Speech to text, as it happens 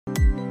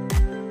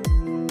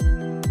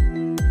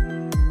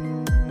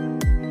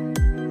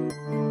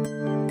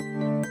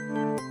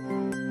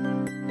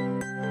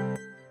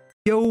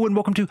Yo, and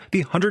welcome to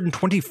the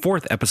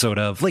 124th episode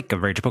of Lake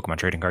of Rage, a Pokemon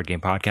Trading Card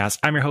Game Podcast.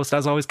 I'm your host,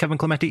 as always, Kevin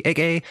Clementi,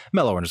 aka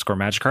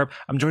Mellow_Magikarp.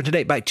 I'm joined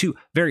today by two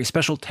very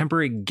special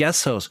temporary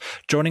guest hosts.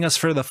 Joining us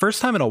for the first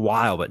time in a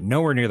while, but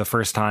nowhere near the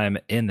first time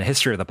in the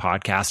history of the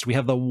podcast, we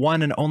have the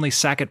one and only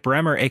Sackett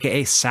Bremer,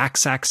 aka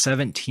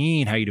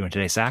Sack17. How are you doing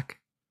today, Sack?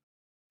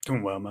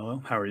 Doing well,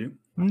 Mellow. How are you?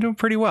 I'm doing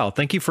pretty well.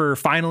 Thank you for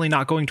finally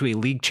not going to a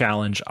league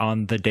challenge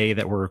on the day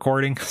that we're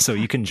recording, so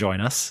you can join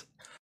us.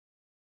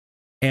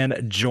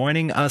 And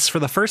joining us for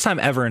the first time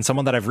ever, and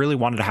someone that I've really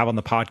wanted to have on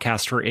the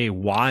podcast for a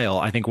while,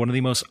 I think one of the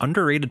most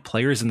underrated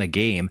players in the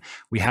game,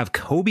 we have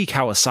Cobi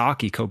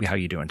Kawasaki. Cobi, how are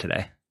you doing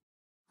today?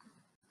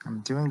 I'm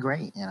doing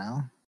great,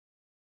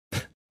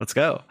 Let's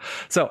go.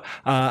 So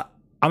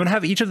I'm going to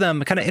have each of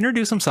them kind of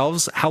introduce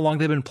themselves, how long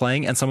they've been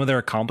playing, and some of their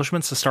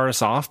accomplishments to start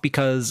us off,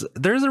 because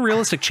there's a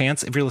realistic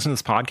chance, if you're listening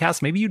to this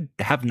podcast, maybe you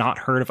have not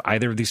heard of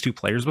either of these two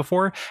players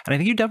before, and I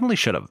think you definitely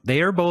should have.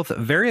 They are both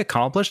very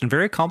accomplished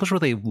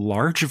with a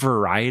large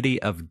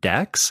variety of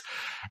decks,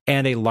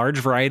 and a large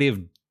variety of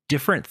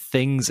different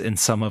things in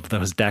some of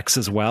those decks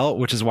as well,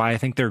 which is why I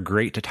think they're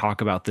great to talk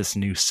about this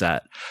new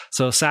set.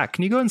 So, Sack,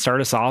 can you go ahead and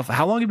start us off?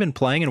 How long have you been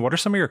playing, and what are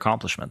some of your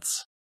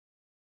accomplishments?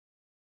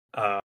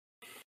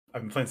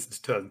 I've been playing since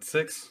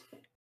 2006.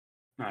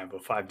 I have a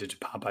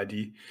 5-digit pop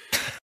ID,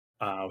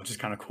 which is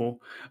kind of cool.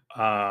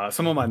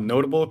 Some of my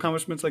notable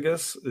accomplishments, I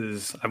guess,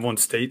 is I've won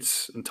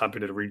states and top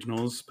eight at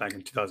regionals back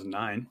in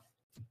 2009.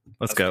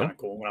 Let's go. Kind of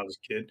cool when I was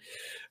a kid,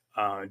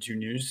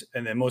 juniors.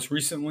 And then most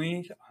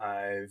recently,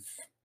 I've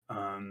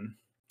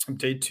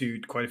day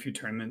two quite a few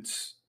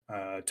tournaments.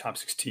 Top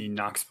 16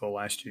 Knoxville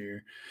last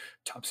year,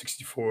 top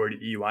 64 to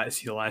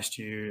EUIC last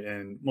year,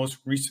 and most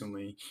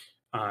recently,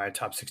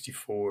 top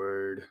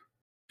 64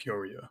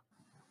 Peoria.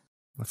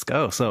 Let's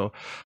go. So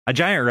a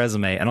giant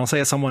resume. And I'll say,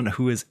 as someone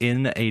who is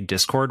in a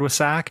Discord with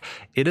Sack,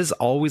 it is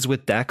always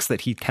with decks that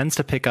he tends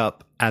to pick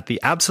up at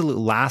the absolute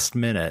last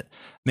minute,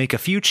 make a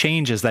few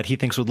changes that he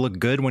thinks would look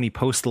good when he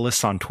posts the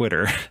lists on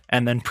Twitter,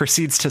 and then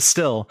proceeds to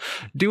still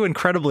do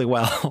incredibly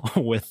well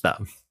with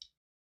them.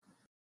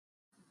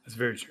 That's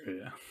very true,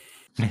 yeah.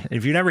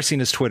 If you've never seen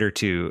his Twitter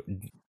too,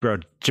 bro,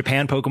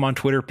 Japan Pokemon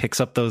Twitter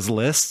picks up those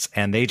lists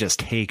and they just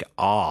take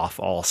off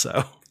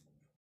also.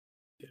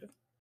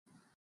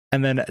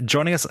 And then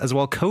joining us as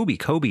well, Cobi.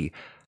 Cobi,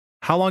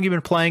 how long have you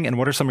been playing, and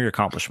what are some of your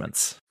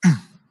accomplishments?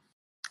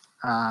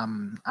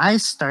 I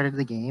started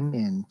the game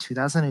in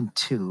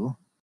 2002,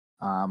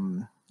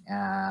 and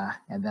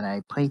then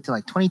I played till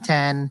like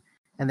 2010,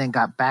 and then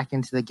got back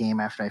into the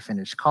game after I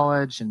finished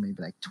college in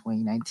maybe like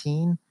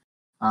 2019.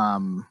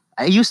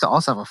 I used to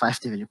also have a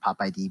 5-digit pop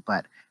ID,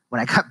 but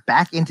when I got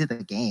back into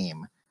the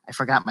game, I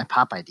forgot my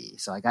pop ID,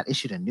 so I got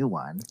issued a new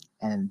one,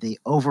 and they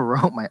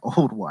overwrote my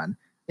old one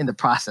in the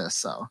process,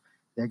 so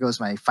there goes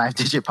my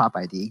 5-digit pop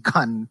ID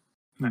gone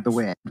the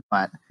wind.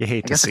 But you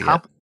hate I guess to see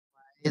the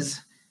is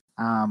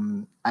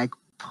I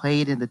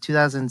played in the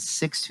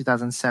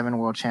 2006-2007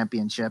 World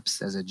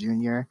Championships as a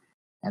junior,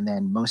 and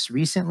then most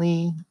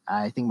recently,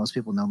 I think most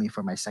people know me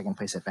for my second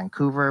place at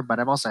Vancouver, but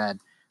I've also had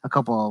a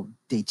couple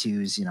day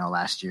twos,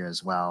 last year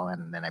as well,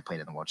 and then I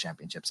played in the World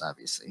Championships,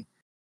 obviously,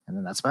 and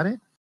then that's about it.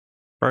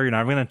 Bro, you're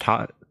not going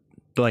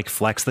to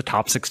flex the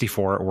top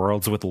 64 at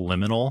Worlds with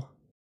Liminal?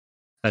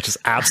 That's just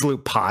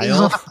absolute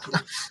pile.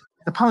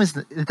 The problem is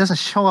it doesn't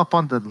show up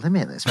on the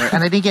limit list, right?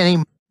 And I didn't get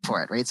any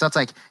for it, right? So it's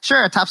like,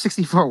 sure, top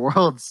 64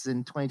 Worlds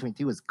in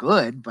 2022 is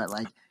good, but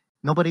like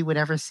nobody would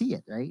ever see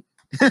it, right?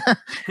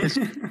 it's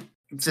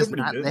just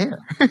not good. there.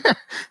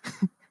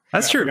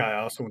 That's true.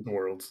 I also went to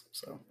Worlds,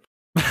 so.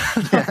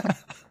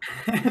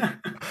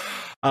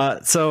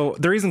 So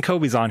the reason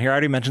Cobi's on here, I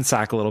already mentioned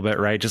Sack a little bit,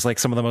 right? Just like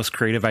some of the most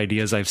creative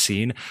ideas I've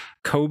seen.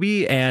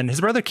 Cobi and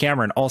his brother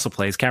Cameron also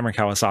plays, Cameron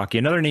Kawasaki,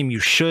 another name you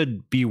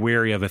should be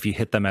wary of if you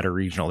hit them at a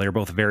regional. They're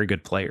both very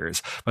good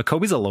players. But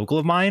Cobi's a local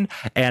of mine,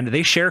 and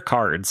they share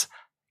cards.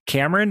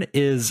 Cameron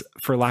is,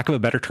 for lack of a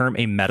better term,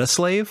 a meta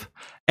slave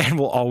and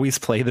will always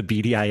play the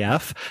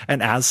BDIF.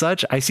 And as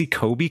such, I see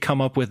Cobi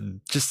come up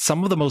with just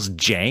some of the most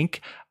jank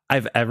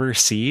I've ever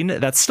seen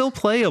that's still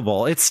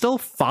playable. It's still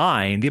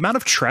fine. The amount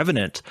of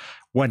Trevenant,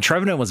 when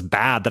Trevenant was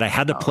bad, that I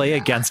had to play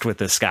against with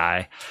this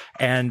guy,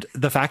 and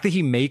the fact that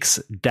he makes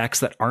decks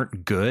that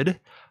aren't good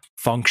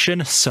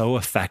function so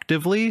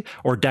effectively,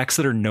 or decks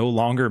that are no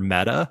longer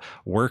meta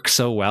work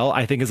so well,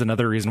 I think is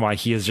another reason why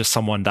he is just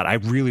someone that I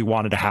really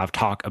wanted to have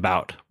talk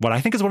about what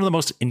I think is one of the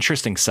most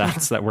interesting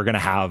sets that we're going to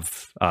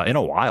have in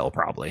a while,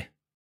 probably.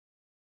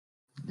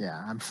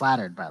 Yeah, I'm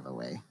flattered, by the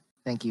way.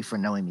 Thank you for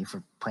knowing me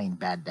for playing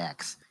bad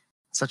decks.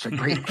 Such a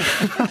great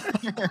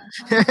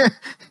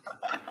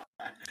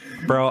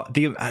Bro,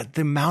 the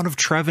amount of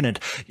Trevenant,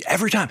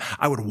 every time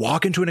I would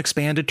walk into an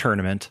expanded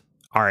tournament,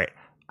 all right,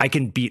 I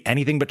can beat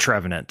anything but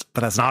Trevenant,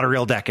 but that's not a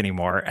real deck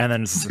anymore. And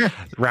then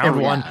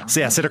round one, so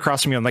yeah, sit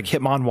across from you, I'm like,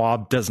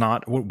 Hitmonwob does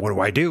not, what do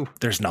I do?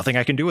 There's nothing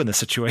I can do in this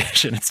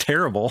situation. It's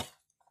terrible.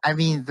 I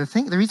mean, the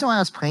reason why I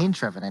was playing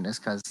Trevenant is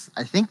because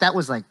I think that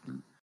was like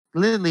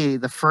literally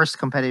the first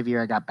competitive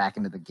year I got back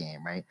into the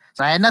game, right?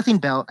 So I had nothing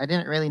built. I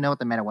didn't really know what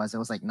the meta was. It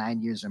was like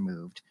 9 years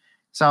removed.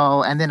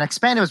 So, and then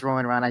Expanded was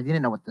rolling around. I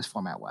didn't know what this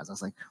format was. I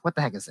was like, what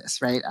the heck is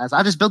this, right?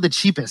 I'll just build the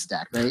cheapest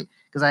deck, right?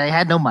 Because I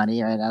had no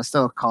money, right? I was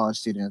still a college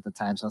student at the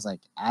time. So I was like,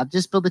 I'll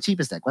just build the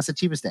cheapest deck. What's the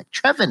cheapest deck?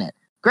 Trevenant.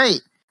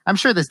 Great. I'm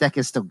sure this deck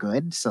is still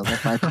good. So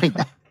that's why I played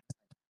that.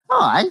 Oh,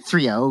 I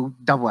 3-0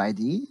 double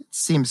ID. It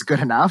seems good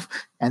enough.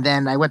 And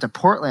then I went to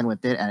Portland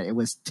with it, and it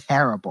was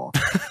terrible.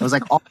 It was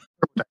like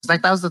it's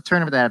like that was the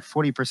tournament that had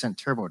 40%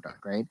 turbo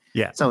duck, right?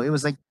 Yeah. So it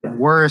was like the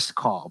worst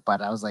call. But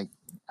I was like,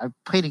 I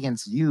played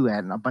against you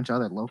and a bunch of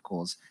other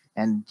locals,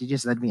 and you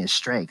just led me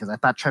astray because I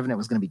thought Trevenant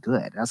was going to be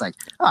good. I was like,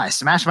 oh, I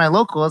smashed my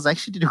locals. I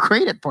actually did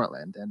great at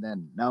Portland. And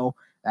then no,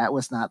 that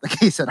was not the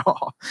case at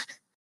all.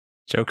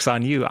 Joke's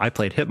on you. I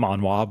played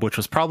Hitmonwob, which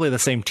was probably the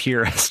same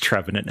tier as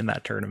Trevenant in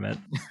that tournament.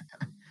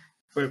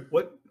 Wait,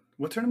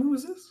 what tournament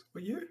was this?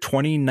 What year?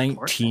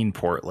 2019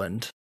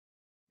 Portland.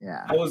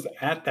 Yeah. I was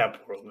at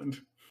that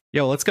Portland.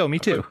 Yo, let's go. Me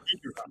too.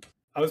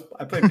 I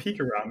played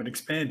Pika Rom and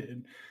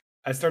Expanded.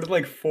 I started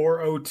like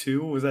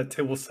 402, was at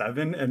table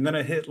 7, and then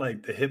I hit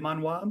like the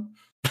Hitmonwob,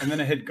 and then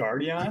I hit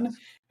Guardian,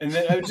 and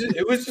then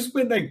it was just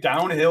went like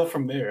downhill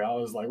from there. I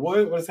was like,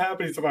 what's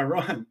happening to my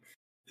run?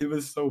 It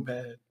was so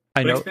bad.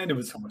 I know. Expanded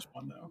was so much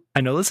fun though.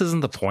 I know this isn't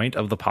the point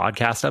of the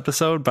podcast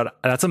episode, but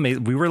that's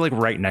amazing. We were like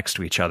right next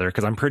to each other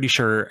because I'm pretty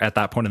sure at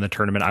that point in the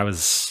tournament I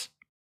was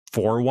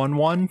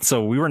 4-1-1,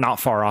 so we were not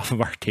far off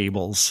of our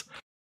tables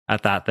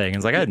at that thing.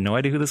 It's like I had no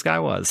idea who this guy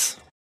was.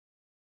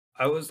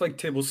 I was like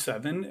table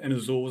 7, and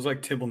Azul was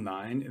like table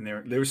 9, and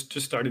they were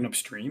just starting up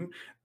stream,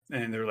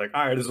 and they were like,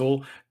 "All right,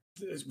 Azul,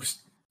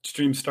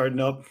 stream starting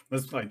up.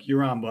 Let's like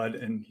you're on, bud."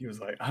 And he was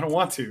like, "I don't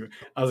want to."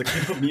 I was like,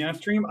 "Can you put me on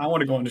stream? I want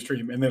to go on the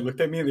stream." And they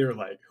looked at me and they were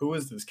like, "Who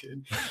is this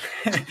kid?"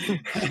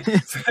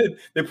 So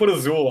they put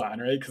Azul on,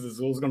 right? Because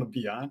Azul's going to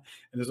be on,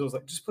 and Azul was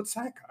like, "Just put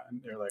Sack on."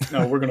 They're like,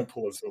 "No, we're going to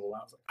pull Azul."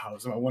 I was like, "Oh,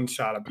 this is my one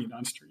shot at being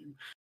on stream."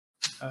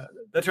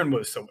 That tournament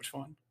was so much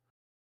fun.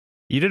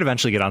 You did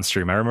eventually get on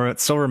stream. I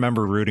still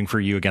remember rooting for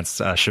you against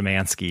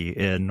Shemansky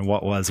in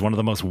what was one of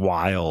the most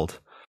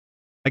wild.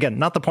 Again,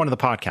 not the point of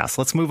the podcast.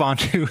 Let's move on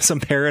to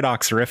some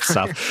Paradox Rift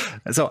stuff.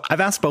 So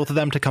I've asked both of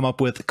them to come up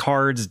with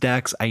cards,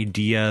 decks,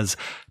 ideas,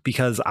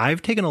 because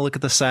I've taken a look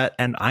at the set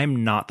and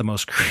I'm not the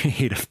most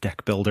creative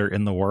deck builder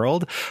in the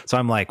world. So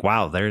I'm like,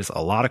 wow, there's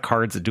a lot of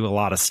cards that do a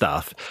lot of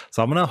stuff.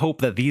 So I'm going to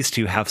hope that these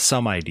two have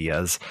some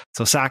ideas.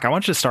 So Sack, I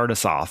want you to start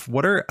us off.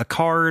 What are a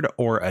card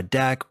or a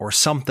deck or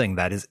something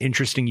that is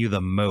interesting you the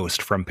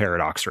most from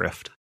Paradox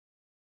Rift?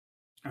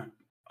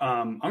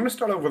 I'm going to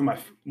start off with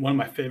one of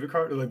my favorite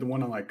cards, like the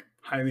one on like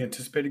highly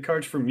anticipated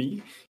cards for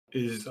me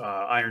is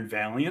Iron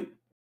Valiant.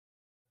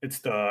 It's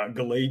the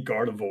Gallade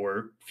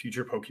Gardevoir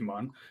future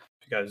Pokemon,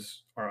 if you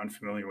guys are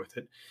unfamiliar with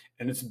it.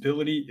 And its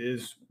ability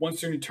is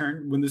once during your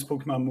turn, when this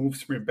Pokemon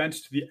moves from your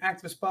bench to the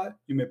active spot,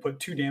 you may put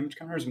 2 damage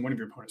counters on one of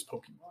your opponent's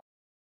Pokemon.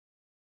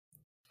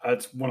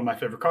 It's one of my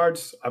favorite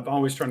cards. I'm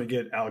always trying to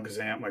get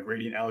Alakazam, like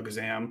Radiant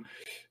Alakazam,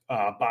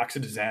 Box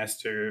of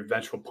Disaster,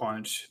 Vengeful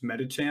Punch,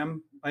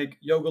 Medicham, like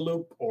Yoga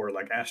Loop, or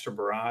like Astro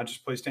Barrage,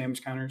 place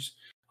damage counters.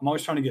 I'm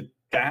always trying to get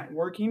that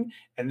working,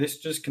 and this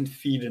just can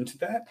feed into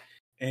that.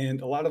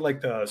 And a lot of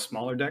like the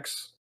smaller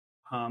decks,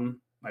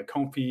 like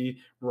Comfy,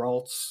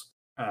 Ralts,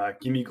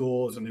 Gimme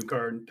Ghoul is a new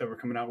card that we're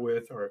coming out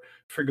with, or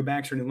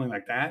Frigobacks or anything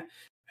like that.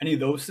 Any of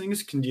those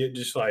things can get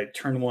just like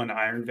turn 1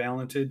 Iron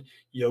Valented,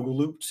 Yoga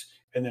Looped,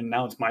 and then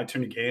now it's my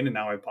turn again, and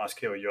now I boss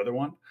KO your other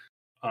one.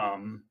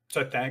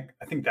 So I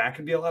think that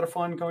could be a lot of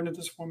fun going into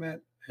this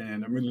format,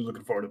 and I'm really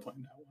looking forward to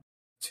playing that one,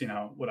 seeing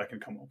what I can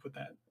come up with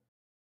that.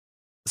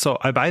 So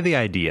I buy the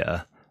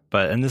idea,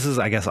 and this is,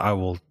 I guess I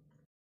will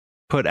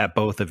put at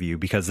both of you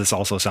because this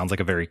also sounds like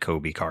a very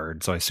Cobi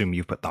card. So I assume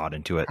you put thought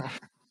into it.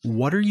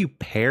 What are you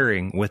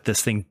pairing with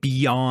this thing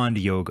beyond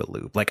Yoga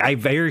Loop? Like I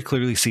very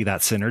clearly see that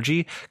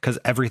synergy because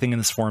everything in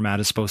this format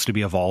is supposed to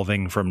be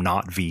evolving from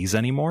not Vs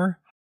anymore.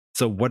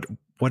 So what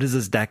does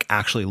this deck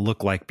actually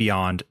look like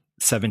beyond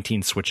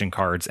 17 switching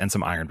cards and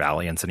some Iron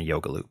Valiants and a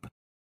Yoga Loop?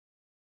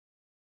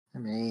 I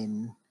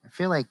mean, I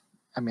feel like,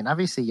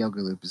 obviously Yoga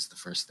Loop is the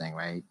first thing,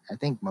 right? I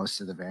think most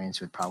of the variants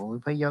would probably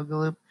play Yoga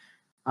Loop.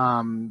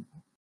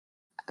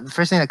 The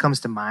first thing that comes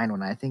to mind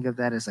when I think of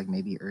that is like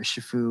maybe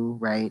Urshifu,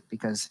 right?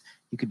 Because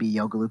you could be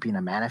Yoga Looping a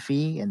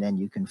Manaphy, and then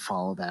you can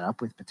follow that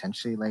up with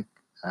potentially like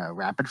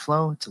Rapid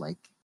Flow to like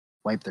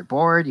wipe their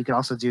board. You could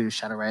also do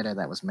Shadow Rider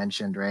that was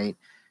mentioned, right?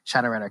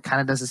 Shadow Rider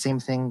kind of does the same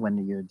thing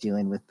when you're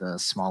dealing with the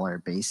smaller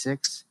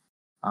basics.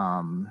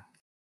 You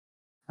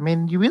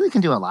really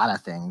can do a lot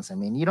of things.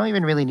 You don't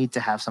even really need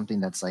to have something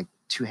that's like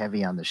too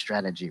heavy on the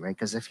strategy, right?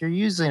 Because if you're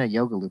using a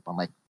Yoga Loop on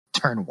like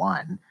turn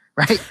 1,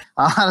 right?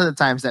 A lot of the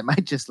times that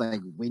might just like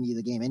win you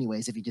the game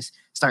anyways if you just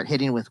start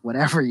hitting with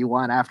whatever you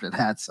want after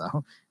that.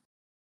 So,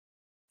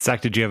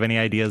 Zach, did you have any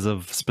ideas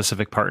of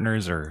specific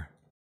partners or?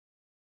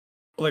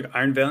 Like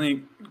Iron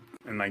Valiant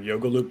and like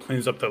Yoga Loop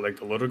cleans up the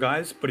little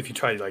guys, but if you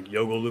try like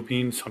Yoga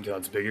Looping something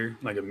that's bigger,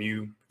 like a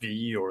Mew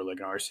V or like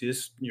an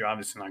Arceus, you're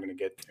obviously not going to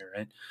get there,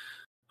 right?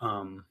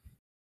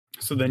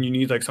 So then you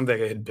need like something that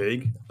can hit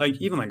big, like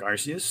even like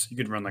Arceus. You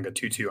could run like a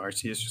 2/2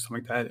 Arceus or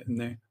something like that in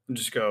there, and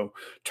just go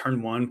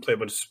turn one, play a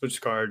bunch of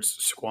switch cards,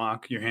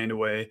 squawk your hand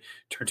away,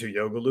 turn to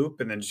Yoga Loop,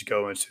 and then just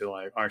go into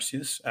like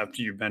Arceus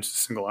after you bench the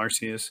single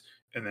Arceus,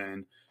 and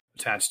then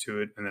attach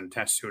to it, and then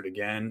attach to it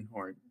again,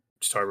 or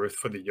start with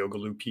for the Yoga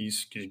Loop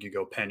piece. You could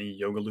go Penny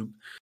Yoga Loop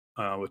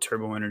with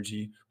Turbo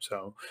Energy.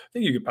 So I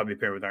think you could probably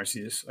pair with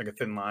Arceus, like a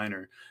thin line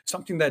or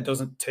something that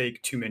doesn't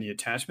take too many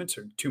attachments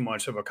or too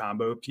much of a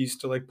combo piece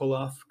to like pull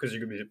off. Because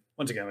you're gonna be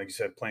once again, like you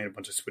said, playing a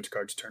bunch of switch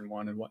cards turn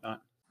one and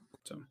whatnot.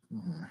 So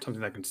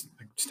something that can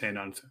like, stand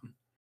on its own.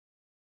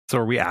 So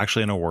are we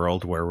actually in a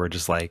world where we're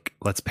just like,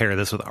 let's pair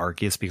this with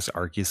Arceus because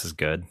Arceus is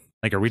good?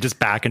 Like, are we just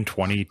back in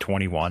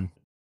 2021?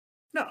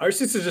 No,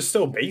 Arceus is just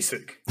still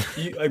basic.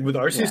 Like with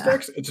Arceus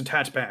decks, it's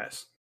attach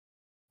pass.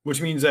 Which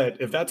means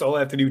that if that's all I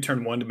have to do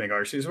turn one to make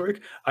Arceus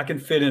work, I can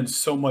fit in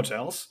so much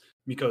else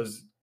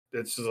because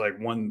it's just like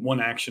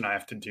one action I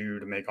have to do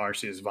to make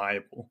Arceus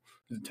viable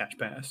is attach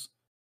pass.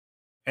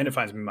 And it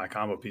finds me my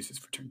combo pieces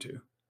for turn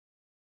two.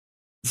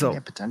 So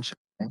potential.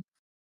 Right?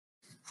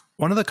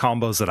 One of the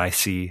combos that I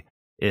see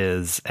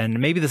is,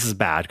 and maybe this is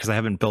bad because I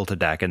haven't built a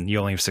deck and you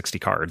only have 60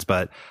 cards,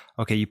 but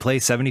okay, you play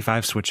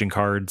 75 switching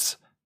cards,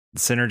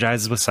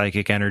 synergizes with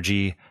Psychic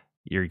Energy,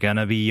 you're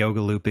gonna be Yoga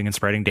Looping and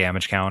spreading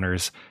damage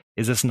counters.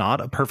 Is this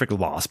not a perfect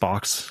Lost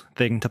Box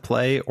thing to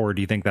play? Or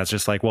do you think that's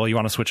just like, well, you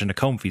want to switch into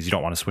Comfeys, you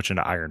don't want to switch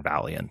into Iron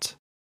Valiant?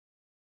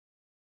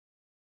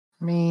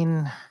 I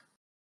mean,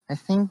 I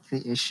think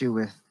the issue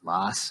with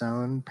Lost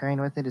Zone pairing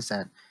with it is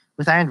that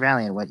with Iron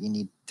Valiant, what you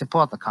need to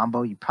pull out the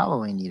combo, you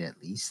probably need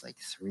at least like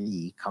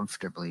 3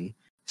 comfortably.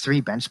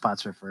 3 bench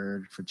spots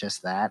referred for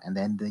just that, and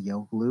then the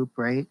Yoga Loop,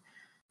 right?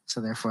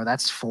 So therefore,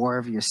 that's 4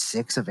 of your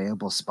 6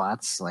 available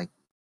spots. Like,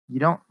 you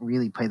don't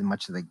really play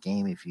much of the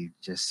game if you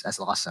just, as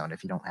Lost Zone,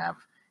 if you don't have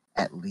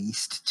at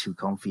least 2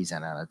 Comfeys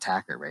and an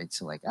attacker, right?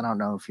 So, like, I don't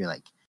know if you're,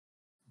 like,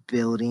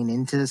 building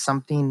into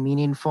something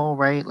meaningful,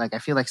 right? Like, I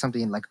feel like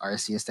something like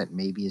Arceus that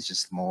maybe is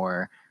just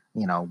more,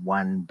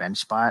 1 bench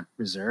spot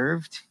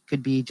reserved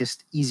could be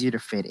just easier to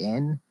fit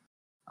in.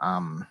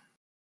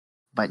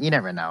 But you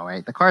never know,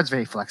 right? The card's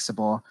very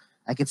flexible.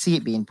 I could see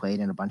it being played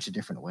in a bunch of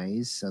different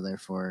ways. So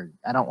therefore,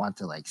 I don't want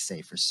to like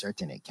say for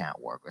certain it can't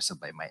work or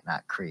somebody might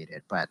not create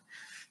it, but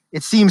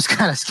it seems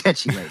kind of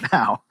sketchy right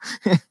now.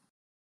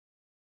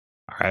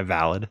 All right,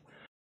 valid.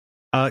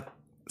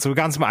 So we've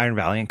gotten some Iron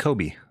Valiant.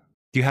 Kobe,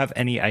 do you have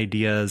any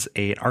ideas,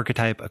 an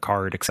archetype, a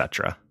card,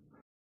 etc.?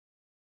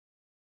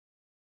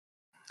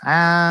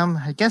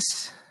 I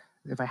guess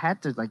if I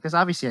had to, like, this,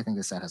 obviously I think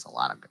this set has a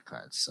lot of good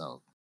cards.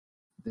 So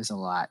there's a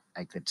lot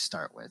I could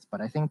start with.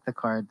 But I think the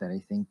card that I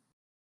think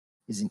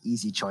is an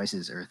easy choice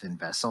is Earthen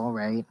Vessel,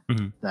 right?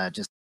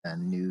 Just a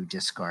new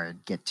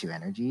discard, get 2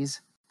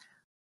 energies.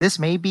 This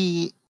may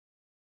be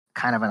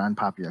kind of an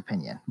unpopular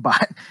opinion,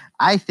 but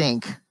I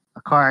think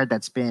a card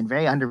that's been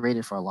very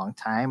underrated for a long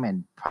time,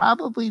 and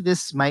probably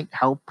this might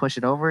help push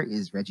it over,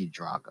 is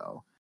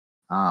Regidrago.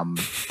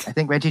 I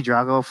think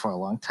Regidrago for a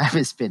long time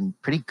has been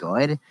pretty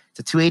good. It's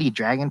a 280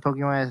 dragon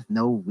Pokemon with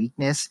no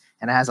weakness,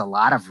 and it has a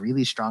lot of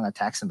really strong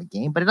attacks in the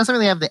game, but it doesn't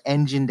really have the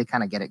engine to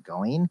kind of get it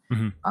going.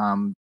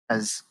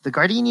 As the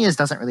Gardenias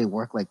doesn't really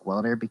work like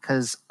Welder,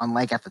 because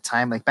unlike at the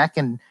time, like back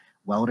in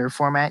Welder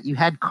format, you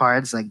had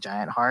cards like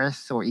Giant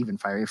Hearth or even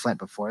Fiery Flint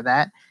before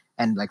that,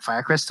 and like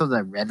Fire Crystal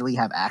that readily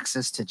have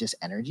access to just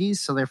energies.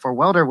 So therefore,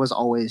 Welder was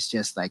always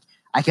just like,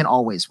 I can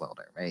always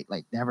Welder, right?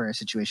 Like never a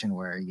situation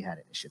where you had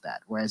an issue with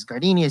that. Whereas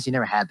Gardenias, you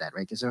never had that,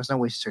 right? Because there was no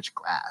way to search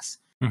grass.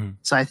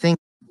 So I think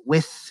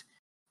with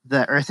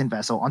the Earthen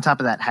Vessel, on top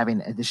of that,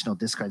 having additional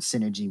discard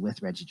synergy with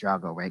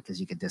Regidrago, right?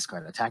 Because you could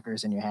discard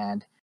attackers in your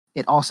hand.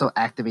 It also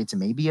activates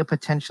maybe a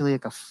potentially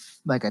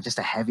like a just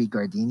a heavy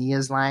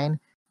Gardenias line.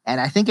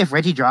 And I think if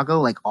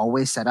Regidrago like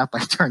always set up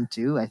like turn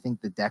 2, I think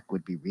the deck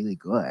would be really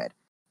good.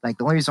 Like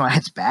the only reason why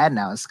it's bad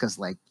now is because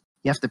like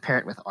you have to pair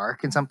it with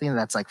Arc and something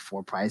that's like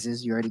 4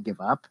 prizes you already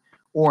give up,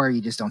 or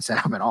you just don't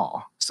set up at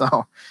all.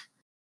 So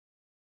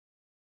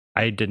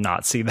I did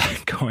not see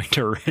that going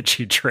to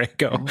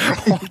Regidrago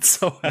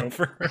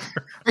whatsoever.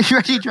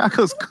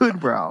 Regidrago's good,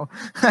 bro.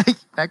 Like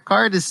that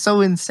card is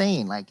so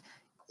insane. Like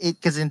it,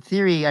 because in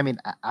theory, I mean,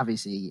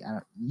 obviously,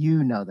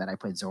 you know that I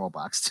played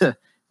Zorobox to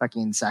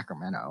fucking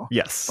Sacramento.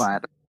 Yes,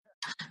 but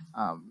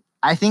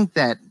I think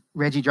that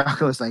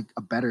Regidrago is like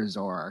a better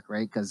Zoroark,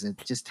 right? Because it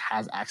just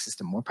has access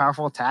to more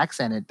powerful attacks,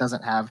 and it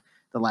doesn't have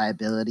the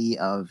liability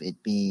of it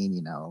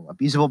being,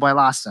 abusable by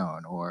Lost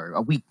Zone or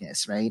a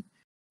weakness, right?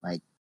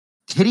 Like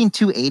hitting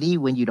 280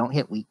 when you don't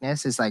hit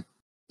weakness is like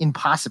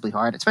impossibly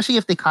hard, especially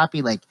if they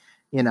copy like,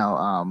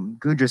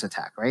 Gudra's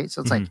attack, right?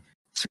 So it's like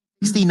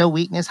 360 no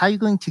weakness. How are you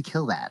going to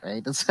kill that,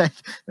 right? It's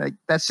like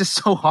that's just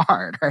so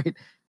hard, right?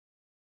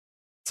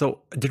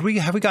 So have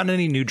we gotten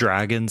any new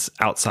dragons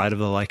outside of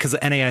the because the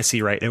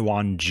NAIC, right? It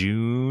won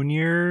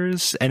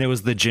juniors and it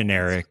was the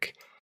generic.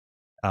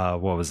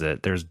 What was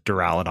it? There's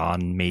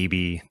Duraludon,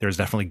 maybe. There's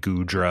definitely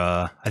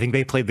Gudra. I think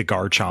they played the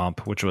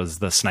Garchomp, which was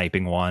the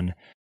sniping one.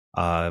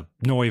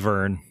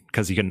 Noivern,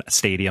 because you can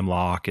stadium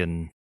lock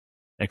and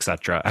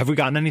etc. Have we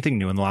gotten anything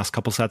new in the last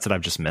couple sets that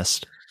I've just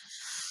missed?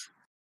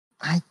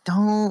 I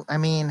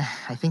mean,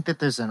 I think that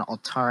there's an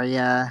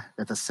Altaria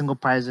that's a single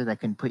prizer that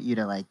can put you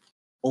to like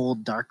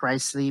old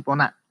Darkrai sleep. Well,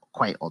 not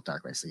quite old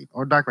Darkrai sleep.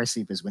 Or Darkrai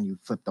sleep is when you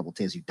flip double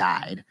tails, you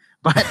died.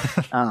 But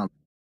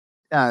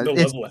The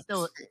it's level X.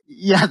 still,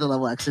 the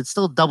level X. It's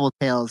still double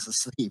tails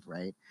asleep,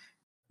 right?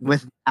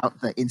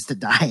 Without the insta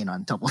dying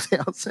on double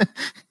tails.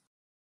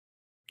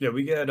 Yeah,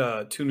 we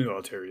got 2 new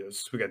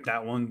Altarias. We got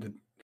that one, the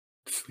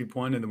sleep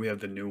one, and then we have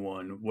the new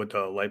one with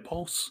the light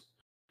pulse.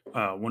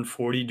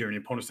 140 during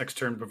the opponent's next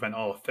turn, prevent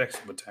all effects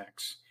of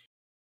attacks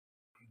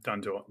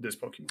done to this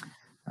Pokemon.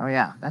 Oh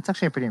yeah, that's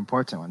actually a pretty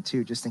important one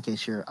too, just in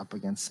case you're up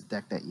against a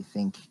deck that you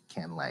think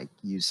can like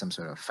use some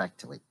sort of effect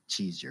to like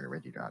cheese your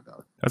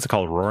Regidrago. What's it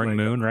called? Roaring Like,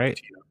 Moon,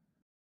 right?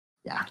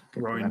 Yeah,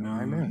 good Roaring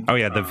Moon. Oh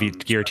yeah, the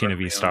Giratina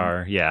V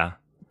Star. Yeah.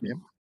 Yep.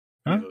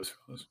 Yeah, Huh? those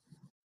fellas.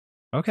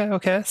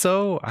 Okay.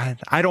 So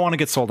I don't want to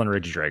get sold on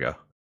Regidrago.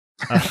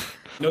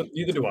 No,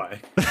 neither do I.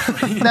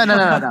 No.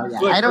 Yeah,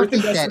 Look, I don't Earth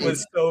think Investment that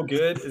was so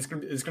good. It's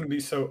gonna be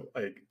so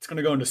like it's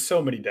gonna go into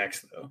so many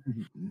decks though.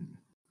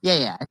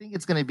 Yeah. I think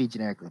it's going to be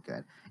generically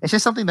good. It's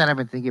just something that I've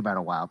been thinking about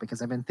a while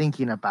because I've been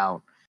thinking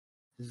about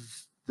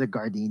the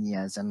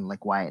Gardenias and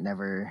like why it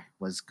never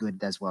was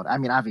good as well. I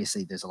mean,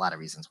 obviously, there's a lot of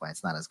reasons why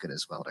it's not as good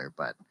as Welder,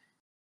 but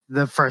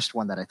the first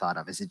one that I thought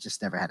of is it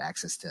just never had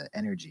access to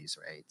energies,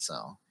 right?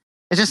 So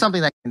it's just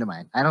something that came to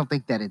mind. I don't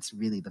think that it's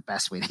really the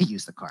best way to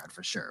use the card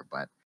for sure,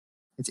 but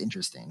it's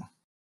interesting.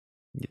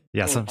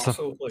 Yeah, Well,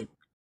 also like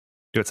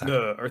do it.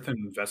 the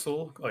Earthen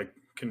Vessel like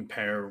can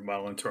pair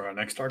well into our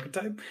next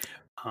archetype,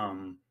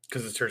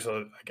 because it turns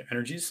out like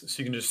energies, so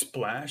you can just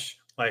splash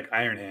like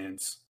Iron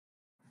Hands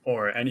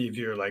or any of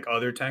your like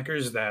other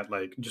attackers that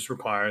like just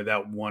require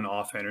that one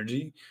off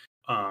energy.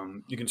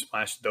 You can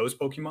splash those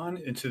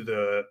Pokemon into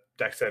the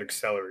decks that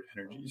accelerate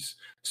energies.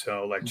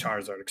 So like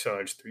Charizard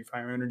accelerates 3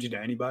 fire energy to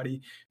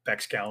anybody,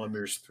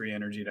 Excalibur's 3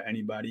 energy to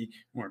anybody,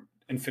 or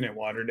Infinite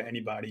Water to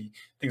anybody,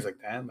 things like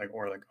that, like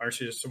or like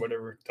Arceus or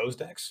whatever. Those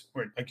decks,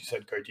 or like you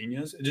said,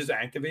 Gardenias, it just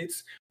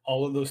activates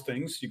all of those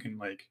things. You can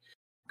like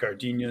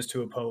Gardenias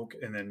to a poke,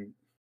 and then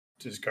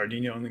does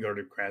Gardenia only go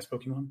to grass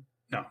Pokemon?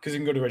 No, because you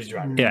can go to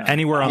Regidrago. Yeah,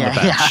 anywhere on the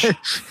bench.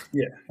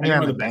 Yeah,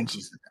 Anywhere on the bench.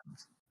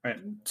 Right.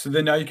 So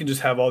then now you can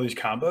just have all these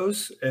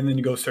combos, and then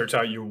you go search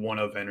out your one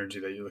of energy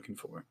that you're looking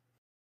for.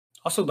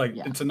 Also, like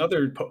it's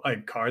another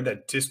like card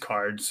that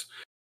discards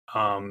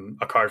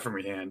a card from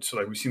your hand. So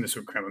like we've seen this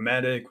with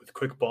Cramomatic, with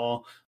Quick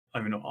Ball.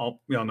 I mean,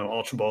 we all know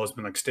Ultra Ball has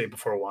been like staple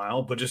for a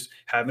while, but just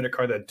having a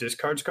card that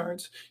discards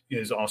cards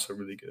is also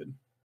really good.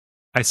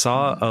 I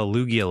saw a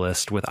Lugia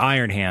list with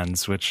Iron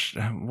Hands, which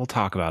we'll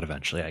talk about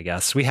eventually, I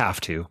guess. We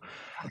have to.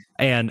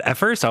 And at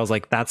first I was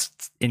like,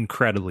 that's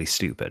incredibly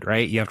stupid,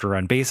 right? You have to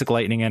run basic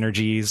lightning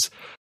energies,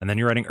 and then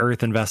you're running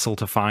Earthen Vessel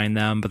to find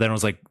them. But then I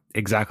was like,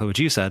 exactly what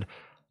you said.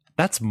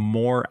 That's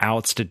more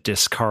outs to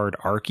discard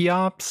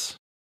Archeops,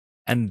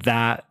 and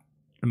that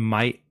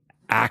might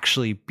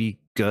actually be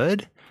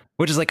good,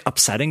 which is like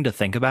upsetting to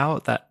think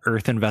about, that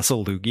Earthen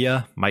Vessel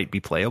Lugia might be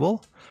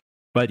playable.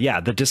 But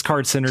yeah, the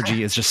discard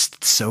synergy is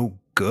just so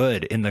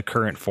good in the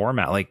current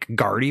format. Like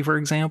Guardy, for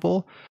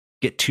example,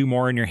 get 2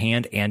 more in your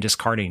hand and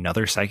discard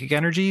another psychic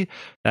energy.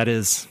 That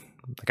is,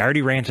 like, I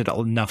already ranted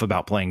enough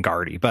about playing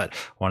Guardy, but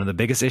one of the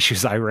biggest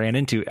issues I ran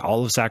into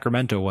all of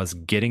Sacramento was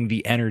getting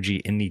the energy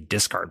in the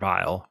discard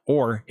pile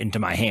or into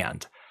my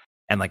hand.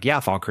 And like,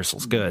 yeah, Fog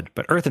Crystal's good,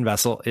 but Earthen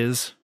Vessel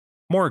is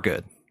more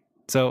good.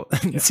 So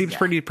it seems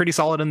pretty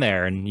solid in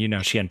there. And you know,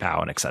 Xian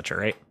Pao and etc.,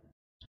 right?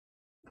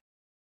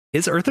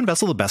 Is Earthen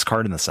Vessel the best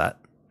card in the set?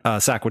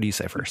 Sack, what do you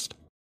say first?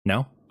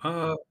 No?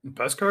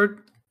 Best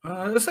card?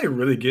 I'd say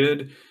really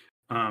good.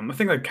 I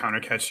think like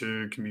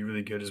Countercatcher can be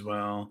really good as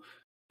well.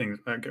 Things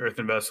like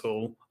Earthen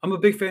Vessel. I'm a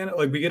big fan of,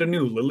 like, we get a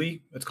new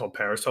Lily. It's called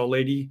Parasol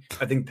Lady.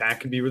 I think that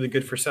could be really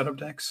good for setup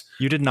decks.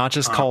 You did not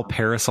just call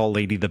Parasol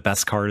Lady the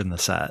best card in the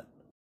set.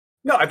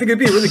 No, I think it'd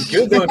be really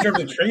good though in terms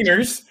of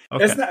trainers.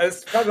 Okay.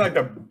 It's probably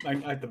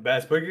like the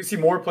best, but you see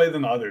more play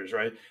than others,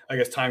 right? Like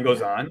as time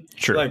goes on.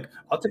 Sure. Like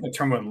I'll take a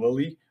turn with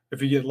Lily.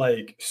 If you get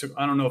like,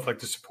 I don't know if like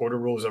the supporter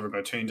rule is ever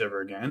going to change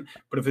ever again,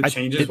 but if it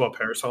changes while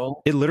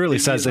Parasol, it literally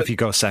says if you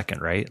go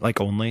second, right?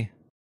 Like only.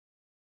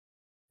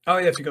 Oh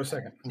yeah, if you go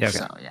second. Yeah.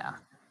 So yeah.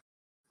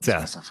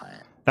 Specify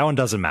it. That one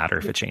doesn't matter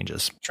if it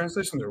changes.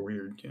 Translations are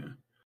weird, yeah.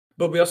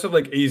 But we also have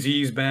like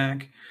AZ's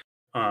back.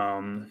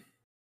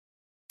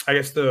 I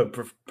guess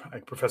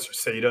like Professor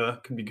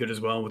Seda could be good as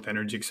well with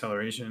energy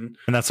acceleration.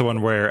 And that's the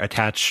one where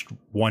attach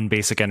 1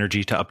 basic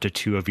energy to up to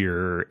 2 of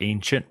your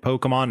ancient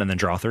Pokemon and then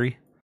draw 3.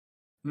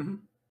 Mm-hmm.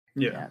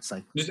 Yeah, it's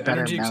like just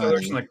energy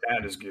acceleration like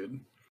that is good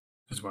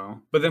as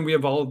well. But then we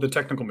have all of the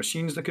technical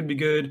machines that could be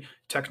good.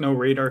 Techno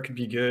Radar could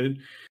be good.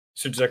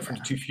 So just like for the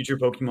 2 future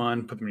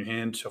Pokemon, put them in your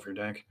hand, shuffle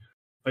your deck.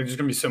 Like there's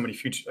gonna be so many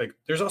future. Like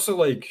there's also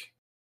like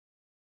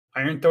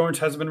Iron Thorns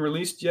hasn't been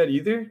released yet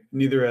either.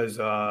 Neither has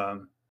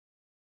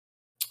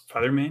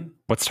Feathermane.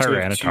 What's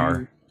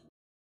Tyranitar?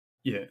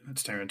 Yeah,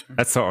 that's Tyranitar.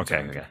 That's so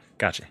okay.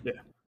 Gotcha. Yeah.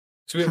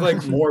 So we have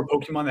like more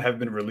Pokemon that have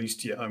been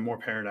released yet, more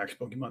Paradox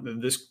Pokemon than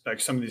this,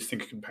 like some of these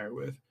things compare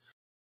with.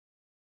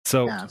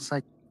 So Yeah,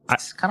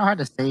 it's kind of hard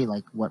to say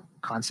like what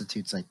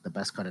constitutes like the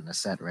best card in a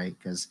set, right?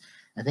 Because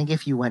I think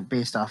if you went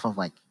based off of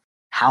like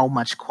how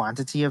much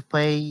quantity of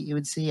play you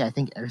would see, I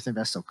think Earth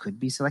Investo could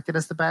be selected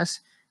as the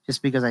best,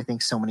 just because I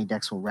think so many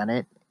decks will run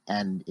it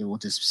and it will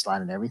just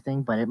slot in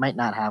everything, but it might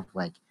not have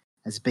like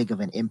as big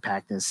of an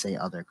impact as say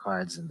other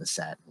cards in the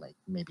set, like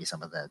maybe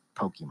some of the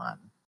Pokemon.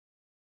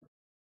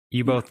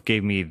 you both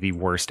gave me the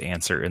worst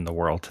answer in the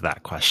world to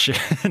that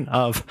question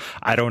of,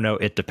 I don't know,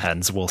 it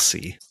depends, we'll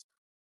see.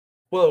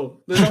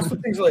 Well, there's also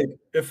things like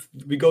if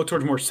we go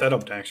towards more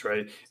setup decks,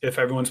 right? If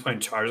everyone's playing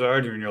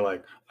Charizard and you're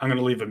like, I'm going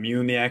to leave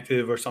Immune the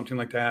active or something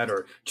like that,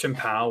 or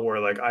Chimpow, where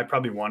like I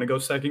probably want to go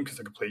second because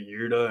I could play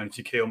Yurda, and if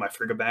you KO my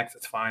Frigabax,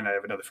 that's fine. I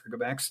have another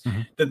Frigabax.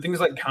 Mm-hmm. Then things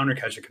like Counter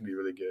Catcher could be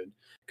really good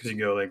because you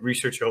go like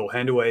research your whole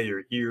hand away,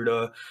 your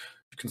Yurda,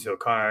 conceal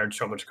cards,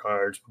 show a bunch of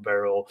cards,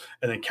 barrel,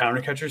 and then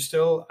Counter Catcher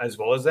still, as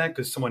well as that,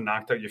 because someone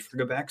knocked out your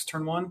Frigabax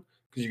turn one.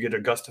 Because you get a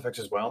gust effects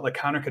as well. Like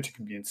Counter Catcher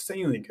can be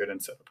insanely good in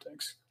setup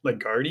decks. Like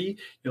Guardy,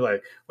 you're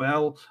like,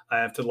 well, I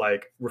have to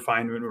like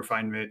refinement,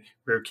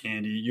 rare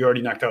candy. You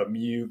already knocked out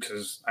Mew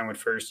because I went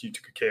first. You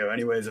took a KO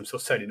anyways. I'm still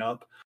setting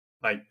up.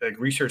 Like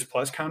Research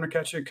plus Counter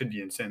Catcher could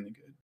be insanely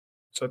good.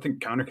 So I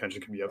think Counter Catcher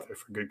could be up there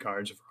for good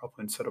cards if we're all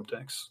playing setup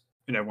decks.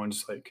 And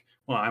everyone's like,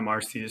 well, I'm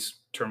Arceus,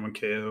 turn one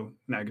KO.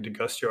 Now I get to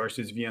gust your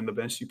Arceus V on the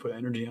bench. You put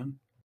energy on.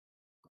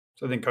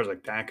 So I think cards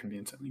like that could be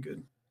insanely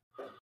good.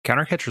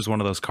 Countercatcher is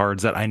one of those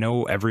cards that I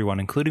know everyone,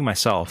 including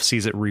myself,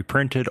 sees it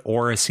reprinted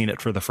or has seen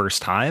it for the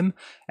first time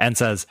and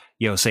says,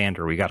 yo,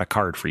 Sander, we got a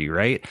card for you,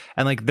 right?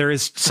 And like there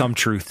is some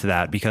truth to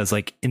that because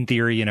like in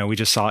theory, you know, we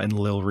just saw in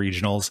Lille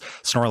regionals,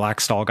 Snorlax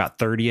Stall got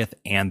 30th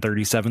and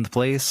 37th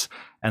place.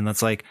 And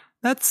that's like,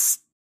 that's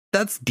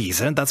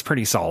decent. That's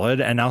pretty solid.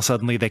 And now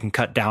suddenly they can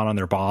cut down on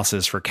their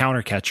bosses for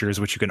countercatchers,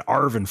 which you can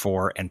Arven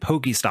for and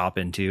Pokestop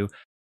into,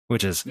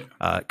 which is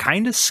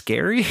kind of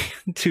scary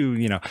to,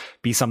 you know,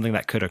 be something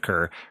that could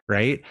occur,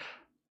 right?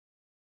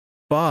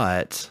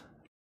 But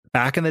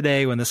back in the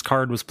day when this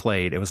card was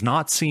played, it was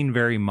not seen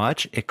very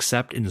much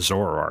except in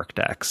Zoroark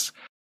decks,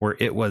 where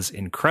it was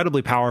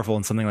incredibly powerful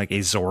in something like a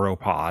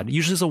Zoropod.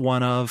 Usually it's a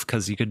one of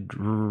because you could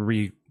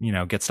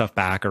get stuff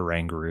back, or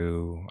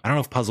Rangaroo. I don't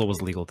know if Puzzle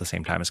was legal at the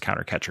same time as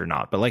Countercatcher or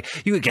not, but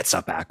like you could get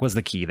stuff back was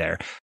the key there.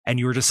 And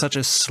you were just such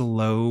a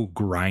slow,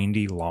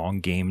 grindy,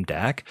 long game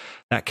deck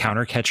that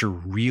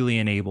Countercatcher really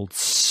enabled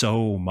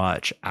so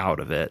much out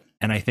of it.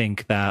 And I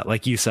think that,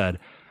 like you said,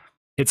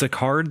 it's a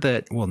card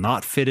that will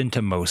not fit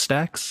into most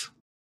decks,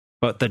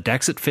 but the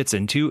decks it fits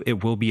into,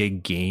 it will be a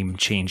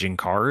game-changing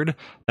card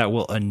that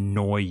will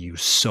annoy you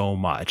so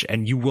much.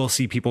 And you will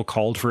see people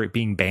called for it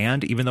being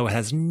banned, even though it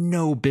has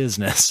no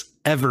business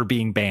ever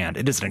being banned.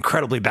 It is an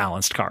incredibly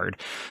balanced card.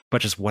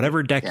 But just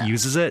whatever deck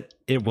uses it,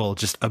 it will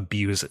just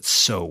abuse it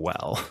so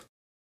well.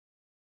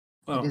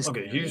 Well,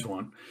 okay, here's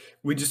one.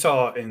 We just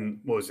saw in,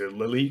 what was it,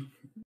 Lily?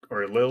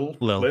 Or Lil?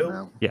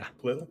 Yeah.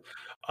 Lil.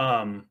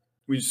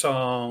 We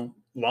saw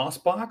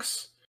Lost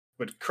Box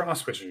with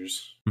Cross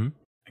Switchers. Mm-hmm.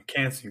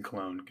 Canceling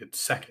Clone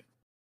gets second,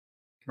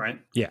 right?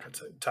 Yeah,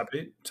 that's top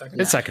 8, second.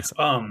 It's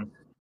second.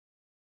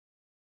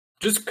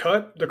 Just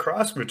cut the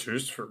cross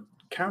switchers for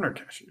counter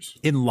catchers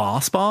in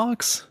Lost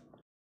Box.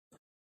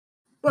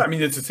 Well, I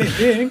mean, it's the same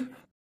thing.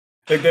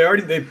 Like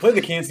they played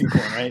the Canceling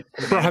Clone, right?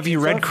 Bro, have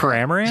you read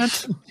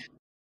Cramorant?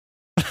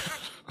 I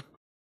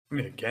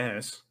mean, I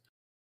guess.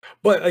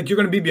 But like you're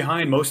going to be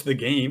behind most of the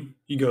game.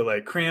 You go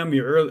like Cram,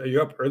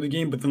 you're up early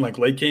game, but then like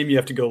late game, you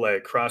have to go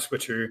like cross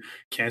switcher,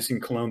 Canceling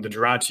Clone the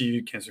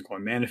Jirachi, Canceling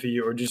Clone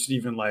Manaphy, or just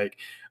even like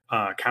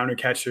counter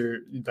catcher,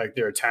 like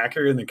their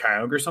attacker and the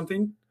Kyogre or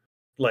something.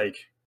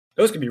 Like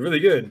those could be really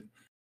good.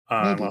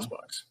 Lost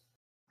Box.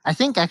 I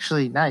think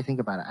actually, now I think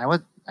about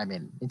it,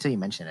 until you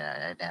mentioned it,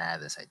 I didn't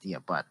have this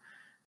idea, but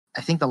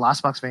I think the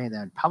Lost Box variant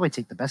that would probably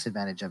take the best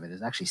advantage of it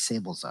is actually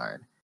Sablezard.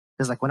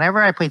 Because like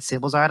whenever I played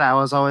Sablezard, I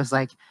was always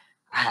like,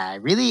 I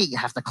really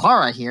have to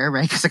Clara here,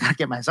 right? Because I got to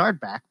get my Zard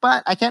back,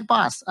 but I can't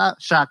boss.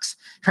 Shucks,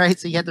 right?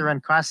 So you had to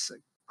run cross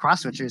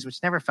switchers,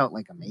 which never felt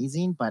like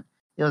amazing, but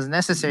it was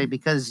necessary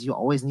because you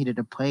always needed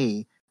to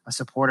play a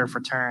supporter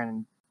for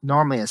turn,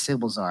 normally a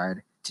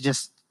Sablezard, to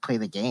just play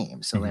the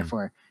game. So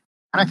therefore,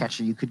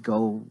 countercatcher, you could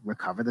go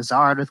recover the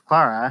Zard with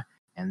Clara,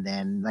 and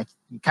then like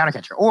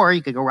countercatcher, or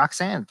you could go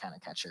Roxanne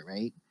countercatcher,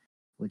 right?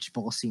 Which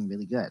both seem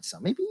really good. So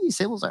maybe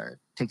Sablezard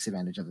takes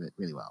advantage of it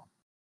really well.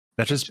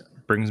 That just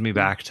brings me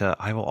back to,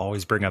 I will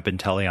always bring up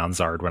Inteleon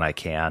Zard when I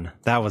can.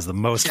 That was the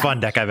most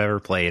fun deck I've ever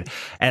played.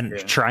 And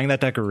trying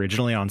that deck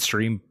originally on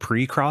stream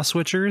pre-cross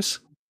switchers,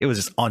 it was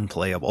just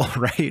unplayable,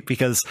 right?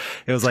 Because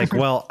it was like,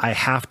 well, I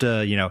have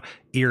to,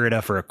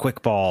 Irida for a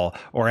quick ball,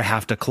 or I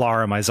have to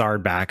Clara my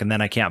Zard back, and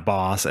then I can't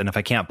boss. And if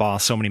I can't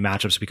boss, so many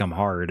matchups become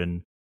hard.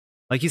 And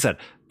like you said,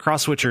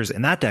 cross switchers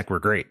in that deck were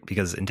great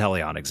because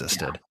Inteleon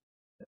existed. Yeah.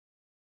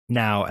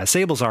 Now, as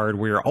Sablezard,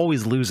 we're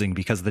always losing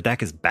because the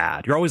deck is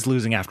bad. You're always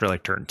losing after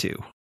like turn 2.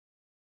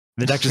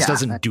 The deck just Yeah,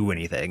 doesn't do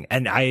anything.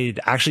 And I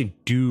actually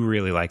do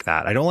really like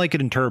that. I don't like it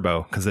in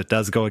turbo because it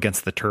does go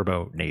against the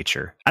turbo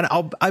nature. And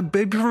I've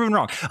been proven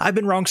wrong. I've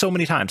been wrong so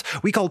many times.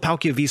 We called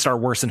Palkia V-Star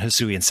worse than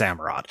Hisui and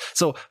Samurott.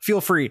 So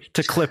feel free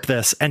to clip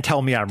this and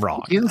tell me I'm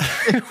wrong.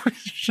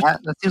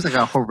 That seems like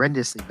a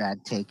horrendously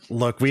bad take.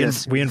 Look, we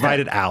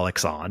invited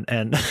Alex on,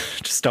 and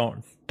just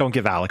don't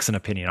give Alex an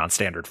opinion on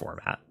standard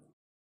format.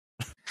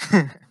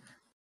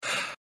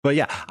 But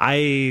yeah,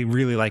 I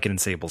really like it in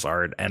Sable's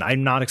art, and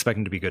I'm not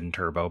expecting to be good in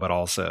Turbo, but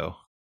also,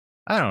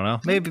 I don't know,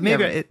 maybe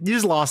you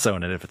just lost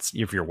zone it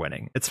if you're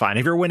winning. It's fine.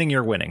 If you're winning,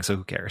 you're winning, so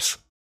who cares?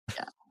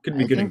 Yeah. Could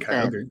be good in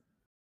Kyogre.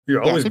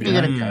 You're always be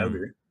good in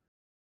Kyogre.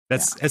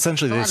 That's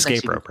essentially the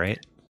escape rope,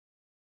 right?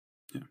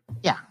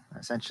 Yeah,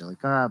 essentially.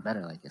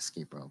 Better like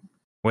escape rope.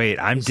 Wait,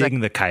 I'm digging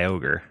the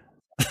Kyogre.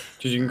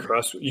 Because you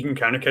can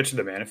counter catch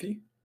the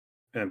Manaphy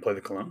and then play the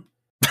Cologne.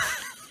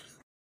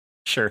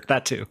 Sure,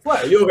 that too.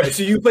 What? Okay,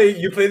 so you play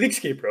the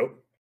escape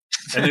rope,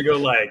 and they go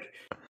like,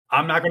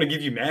 "I'm not going to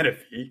give you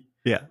Manaphy."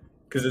 Yeah,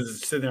 because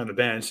it's sitting there on the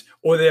bench.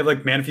 Or they have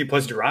like Manaphy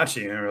plus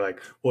Jirachi, and they're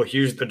like, "Well,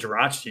 here's the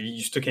Jirachi.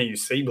 You still can't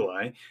use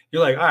Sableye."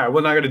 You're like, "All right,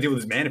 we're not going to deal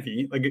with this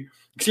Manaphy." Like,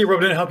 escape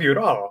rope didn't help you at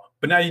all.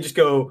 But now you just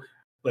go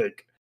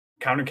like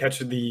counter catch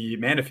the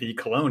Manaphy,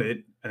 Cologne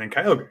it, and then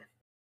Kyogre.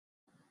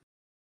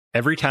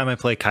 Every time I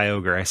play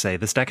Kyogre, I say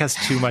this deck has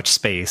too much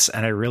space,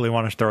 and I really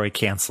want to throw a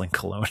canceling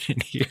Cologne in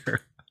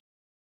here.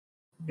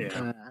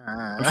 Yeah,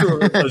 I'm sure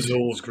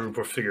Azul's group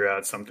will figure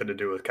out something to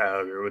do with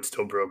Kyogre. It's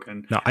still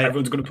broken. No,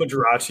 everyone's going to put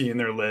Jirachi in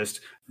their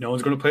list. No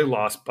one's going to play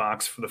Lost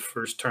Box for the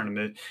first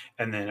tournament,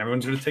 and then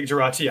everyone's going to take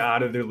Jirachi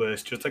out of their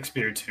list, just like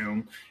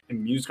Spiritomb,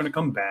 and Mew's going to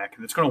come back,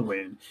 and it's going to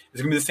win.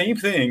 It's going to be the same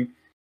thing,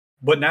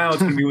 but now it's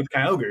going to be with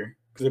Kyogre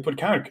because they put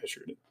Counter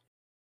Catcher in it.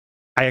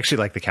 I actually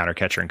like the Counter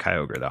Catcher in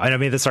Kyogre, though. I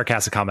made the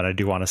sarcastic comment. I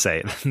do want to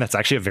say that's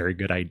actually a very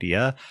good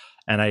idea,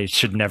 and I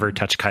should never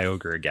touch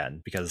Kyogre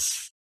again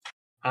because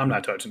I'm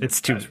not touching it.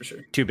 It's too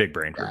big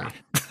brain for me.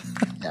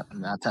 Yep, I'm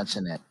not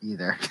touching it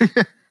either.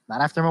 Not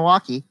after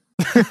Milwaukee.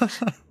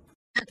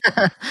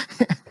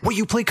 Wait,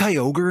 you played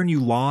Kyogre and you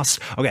lost?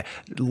 Okay,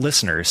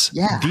 listeners,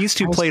 these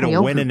two played Kyogre.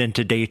 a winning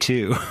into day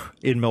 2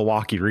 in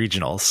Milwaukee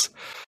Regionals.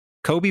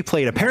 Kobe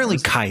played apparently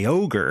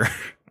Kyogre,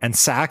 and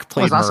Sack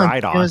played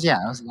Miraidon. I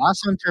was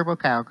lost on Turbo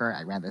Kyogre.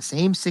 I ran the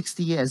same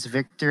 60 as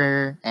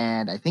Victor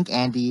and I think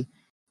Andy.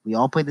 We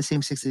all played the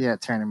same 60 at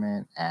that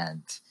tournament,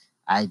 and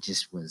I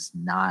just was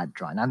not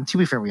drawing. Now, to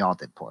be fair, we all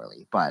did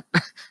poorly, but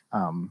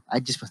I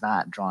just was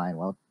not drawing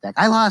well.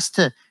 I lost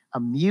to a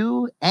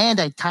Mew, and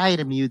I tied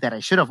a Mew that I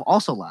should have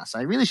also lost. So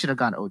I really should have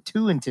gone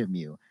 0-2 into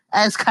Mew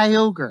as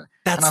Kyogre.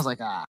 And I was like,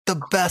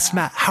 the best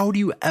match. How do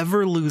you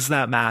ever lose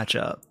that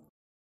matchup?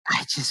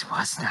 I just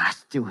was not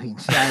doing.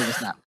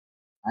 I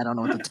don't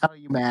know what to tell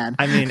you, man.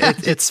 I mean,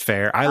 it's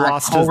fair. I've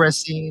lost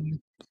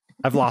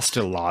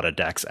to a lot of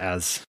decks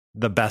as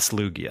the best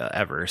Lugia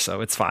ever,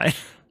 so it's fine.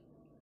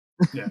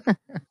 Yeah.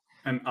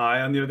 And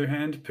I, on the other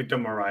hand, picked up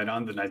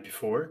Miraidon the night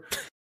before.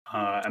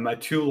 And my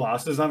 2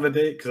 losses on the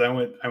day, because I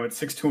went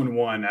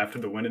 6-2-1 after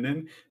the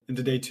winning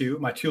into day 2.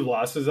 My 2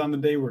 losses on the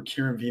day were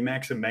Kieran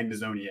VMAX and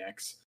Magnezone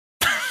EX.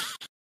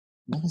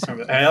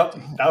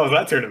 That was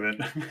that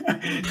tournament.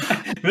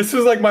 This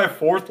was like my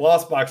 4th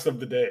loss box of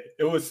the day.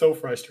 It was so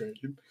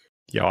frustrating.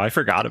 Yo, I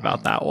forgot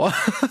about that one.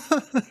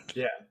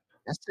 Yeah.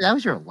 That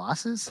was your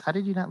losses? How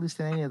did you not lose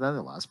to any of the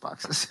other loss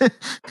boxes?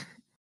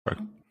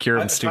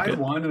 Kieran's stupid. I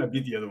won and I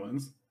beat the other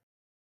ones.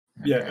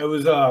 Okay. Yeah, it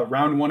was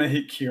round 1 I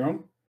hit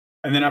Kieran.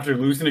 And then after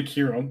losing to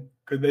Kieran,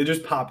 because they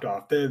just popped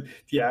off. They had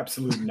the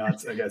absolute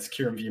nuts, I guess,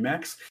 Kieran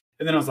VMAX.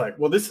 And then I was like,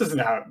 well, this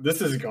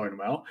isn't going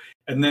well.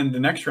 And then the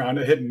next round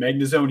I hit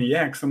Magnezone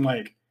EX. I'm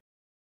like,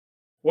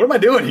 what am I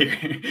doing here?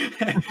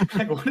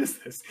 Like, what is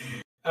this?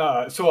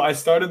 So I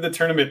started the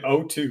tournament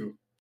 0-2.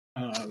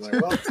 I was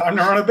like, well, time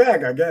to run it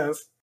back, I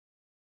guess.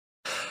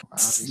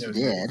 You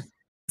did.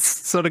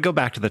 So to go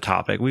back to the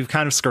topic, we've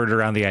kind of skirted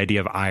around the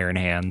idea of Iron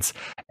Hands,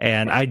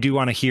 and I do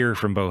want to hear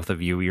from both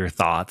of you your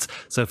thoughts.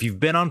 So if you've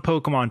been on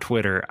Pokemon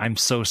Twitter, I'm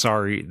so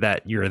sorry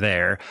that you're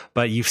there,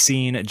 but you've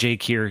seen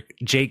Jake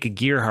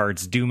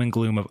Gearhart's doom and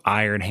gloom of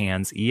Iron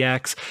Hands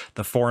EX.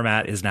 The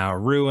format is now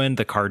ruined.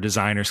 The card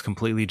designers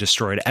completely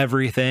destroyed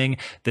everything.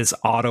 This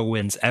auto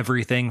wins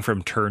everything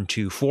from turn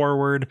 2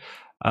 forward.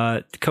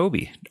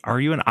 Kobe,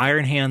 are you an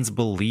Iron Hands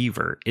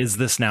believer? Is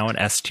this now an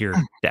S tier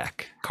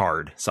deck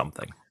card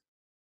something?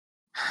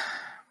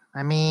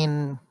 I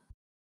mean,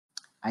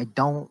 I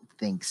don't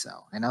think so.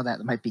 I know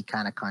that might be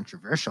kind of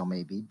controversial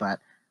maybe, but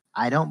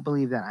I don't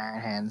believe that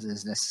Iron Hands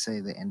is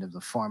necessarily the end of the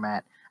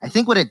format. I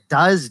think what it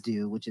does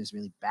do, which is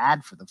really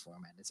bad for the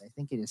format, is I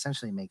think it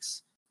essentially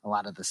makes a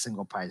lot of the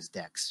single prize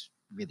decks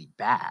really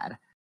bad.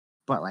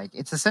 But like,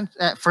 it's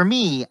essentially, for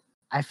me,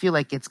 I feel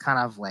like it's kind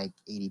of like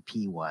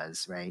ADP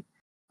was, right?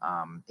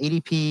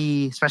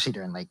 ADP, especially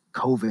during like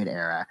COVID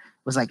era,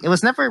 was like, it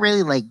was never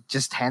really like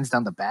just hands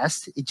down the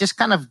best. It just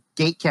kind of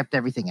gate kept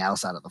everything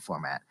else out of the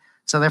format.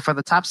 So therefore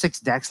the top 6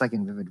 decks like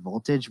in Vivid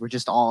Voltage were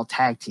just all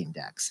tag team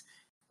decks.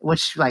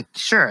 which, like,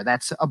 sure,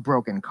 that's a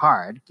broken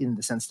card in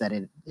the sense that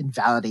it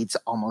invalidates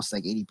almost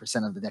like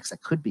 80% of the decks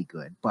that could be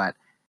good, but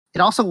it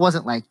also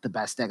wasn't like the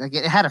best deck. Like,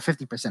 it had a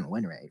 50%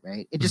 win rate,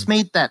 right? It just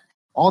made that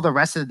all the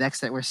rest of the decks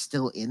that were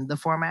still in the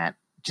format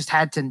just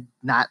had to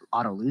not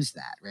auto lose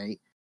that, right?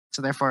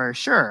 So therefore,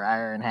 sure,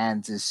 Iron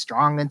Hands is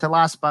strong into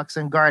Lost Box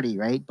and Guardy,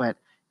 right? But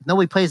if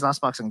nobody plays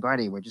Lost Box and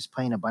Guardy, we're just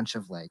playing a bunch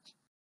of, like,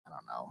 I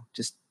don't know,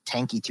 just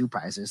tanky two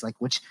prizers, like,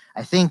 which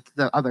I think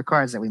the other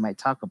cards that we might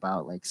talk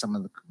about, like some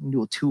of the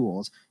new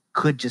tools,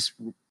 could just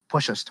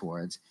push us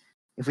towards.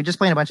 If we're just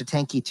playing a bunch of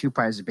tanky two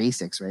prizer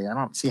basics, right? I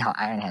don't see how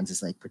Iron Hands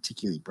is like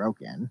particularly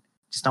broken.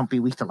 Just don't be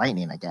weak to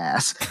lightning, I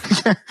guess.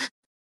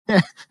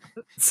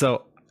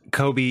 So,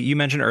 Kobe, you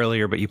mentioned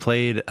earlier, but you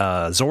played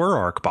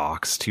Zoroark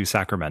box to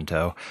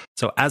Sacramento.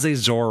 So, as a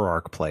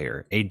Zoroark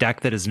player, a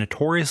deck that is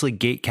notoriously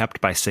gate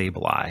kept by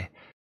Sableye,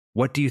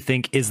 what do you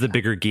think is the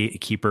bigger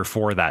gatekeeper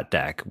for that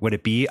deck? Would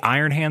it be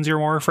Iron Hands you're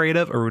more afraid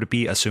of, or would it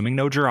be, assuming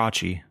no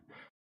Jirachi,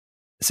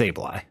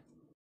 Sableye?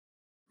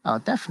 Oh,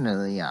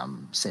 definitely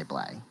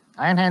Sableye.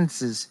 Iron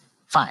Hands is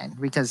fine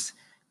because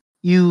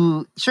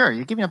you're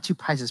giving up two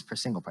prizes per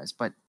single prize,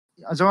 but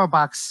a Zoro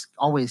box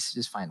always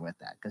is fine with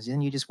that because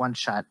then you just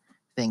one-shot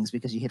things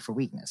because you hit for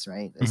weakness,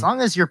 right? As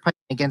long as you're playing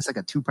against like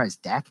a two-prize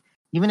deck,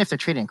 even if they're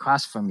trading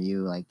across from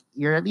you, like,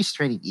 you're at least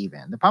trading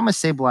even. The problem with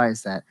Sableye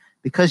is that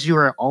because you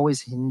are always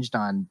hinged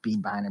on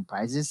being behind in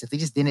prizes, if they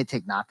just didn't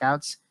take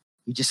knockouts,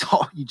 you just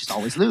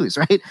always lose,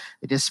 right?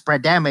 They just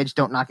spread damage,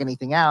 don't knock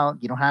anything out.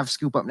 You don't have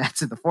scoop up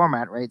nets in the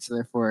format, right? So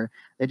therefore,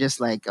 they're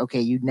just like,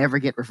 okay, you never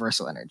get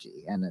reversal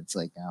energy, and it's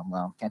like,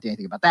 well, can't do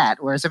anything about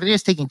that. Whereas if you're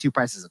just taking two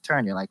prizes a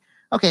turn, you're like,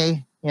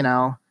 okay,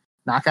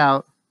 knock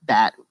out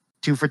that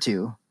 2 for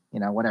 2.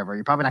 Whatever.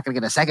 You're probably not going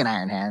to get a second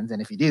Iron Hands,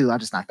 and if you do, I'll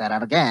just knock that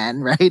out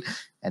again, right?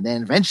 And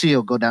then eventually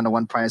you'll go down to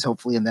one prize,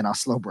 hopefully, and then I'll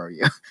slow bro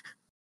you.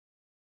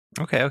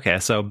 Okay.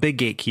 So big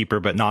gatekeeper,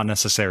 but not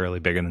necessarily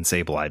bigger than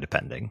Sableye,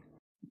 depending.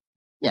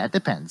 Yeah, it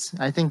depends.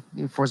 I think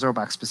for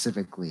Zorobox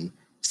specifically,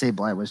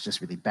 Sableye was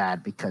just really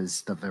bad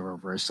because of the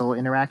reversal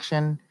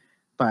interaction.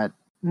 But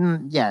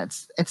yeah,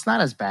 it's not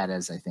as bad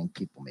as I think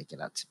people make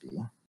it out to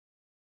be.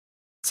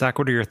 Sack,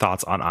 what are your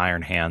thoughts on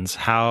Iron Hands?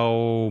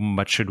 How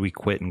much should we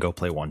quit and go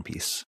play One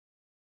Piece?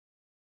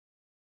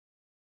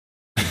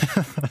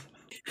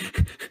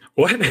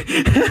 What?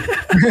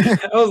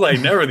 That was like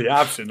never the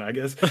option, I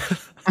guess.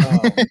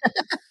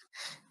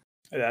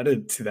 I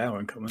added to that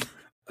one coming.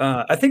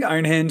 I think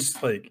Iron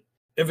Hands, like,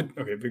 if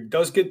it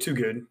does get too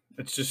good,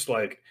 it's just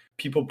like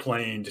people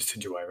playing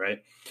Decidueye, right?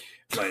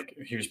 Like,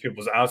 here's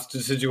people's outs to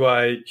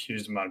Decidueye,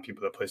 here's the amount of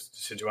people that play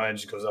Decidueye, it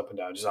just goes up and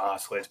down, just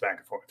oscillates back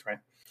and forth, right?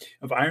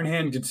 If Iron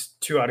Hand gets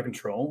too out of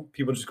control,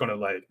 people are just going to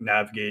like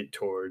navigate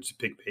towards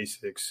big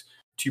basics,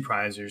 two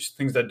prizers,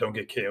 things that don't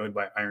get KO'd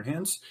by Iron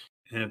Hands.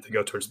 And if they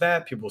go towards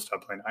that, people will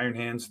stop playing Iron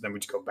Hands. Then we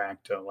just go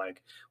back to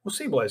like, well,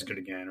 Sableye is good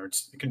again, or it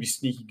could be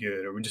sneaky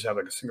good, or we just have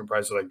like a single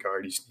prize like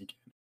Guardy sneaky.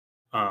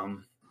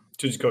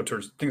 To just go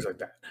towards things like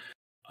that.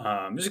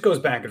 It just goes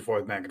back and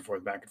forth, back and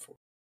forth, back and forth.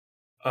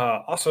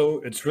 Also,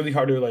 it's really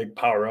hard to like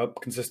power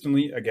up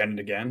consistently again and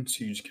again.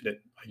 So you just get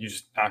it. You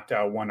just knocked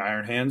out one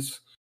Iron Hands.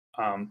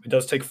 It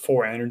does take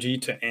 4 energy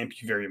to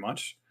amp you very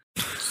much.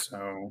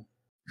 So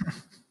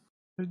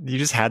you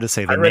just had to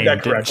say the name,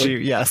 didn't you?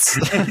 Yes.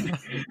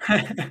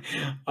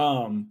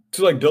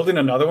 So like building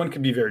another one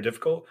could be very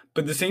difficult,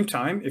 but at the same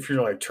time, if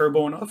you're like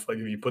turbo enough, like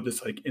if you put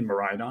this like in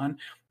Miraidon,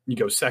 you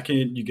go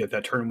second, you get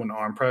that turn 1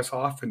 arm press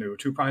off into a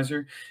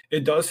 2-prizer.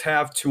 It does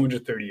have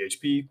 230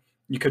 HP.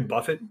 You could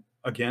buff it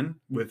again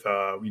with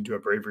we do a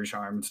bravery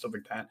charm and stuff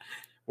like that,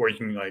 where you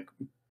can like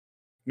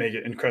make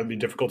it incredibly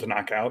difficult to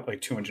knock out,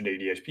 like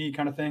 280 HP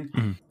kind of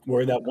thing.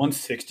 Where that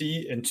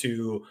 160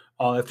 into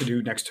all I have to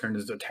do next turn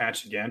is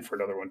attach again for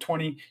another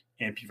 120,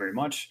 amp you very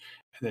much,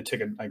 and then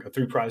take a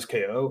 3-prize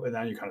KO, and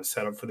then you kind of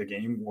set up for the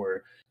game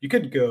where you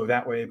could go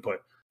that way,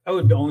 but that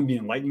would only be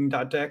in lightning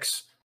dot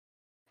decks.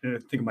 And I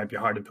think it might be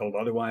hard to build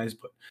otherwise,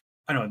 but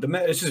I don't know.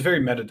 It's just very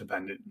meta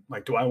dependent.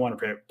 Like, do I want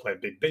to play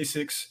big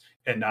basics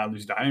and not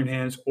lose to Iron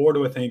Hands, or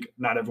do I think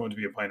not everyone's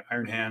going to be playing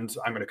Iron Hands?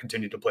 I'm going to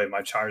continue to play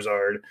my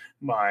Charizard,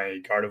 my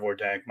Gardevoir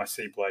deck, my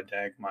Sableye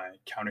deck, my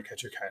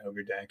Countercatcher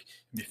Kyogre deck,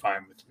 and be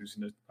fine with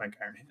losing to like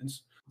Iron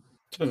Hands.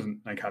 It doesn't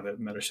like how that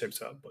meta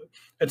shapes up, but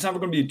it's never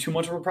going to be too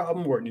much of a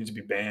problem where it needs to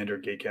be banned or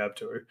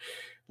gatekept, or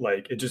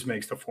like it just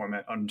makes the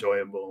format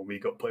unenjoyable when we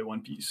go play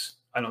One Piece.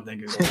 I don't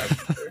think it'll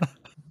happen there.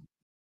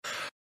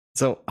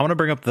 So I want to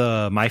bring up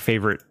my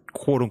favorite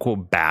quote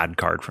unquote bad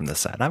card from this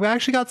set. I've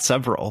actually got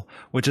several,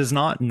 which is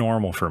not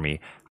normal for me.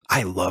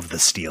 I love the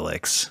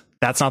Steelix.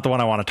 That's not the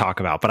one I want to talk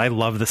about, but I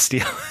love the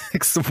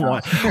Steelix.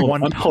 Hold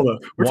on.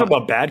 We're talking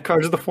about bad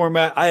cards of the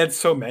format. I had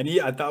so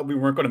many. I thought we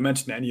weren't going to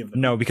mention any of them.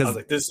 No, because I was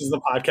like, this is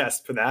the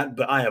podcast for that,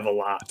 but I have a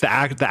lot. The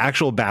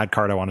actual bad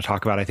card I want to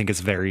talk about, I think,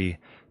 is very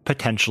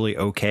potentially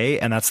okay,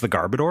 and that's the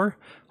Garbodor.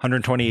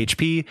 120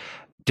 HP.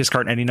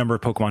 Discard any number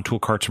of Pokemon tool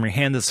cards from your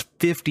hand. That's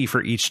 50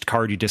 for each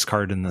card you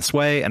discard in this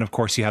way. And of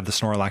course, you have the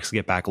Snorlax to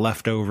get back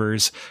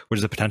leftovers, which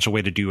is a potential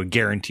way to do a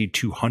guaranteed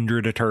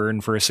 200 a turn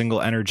for a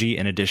single energy,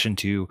 in addition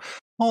to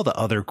all the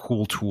other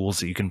cool tools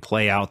that you can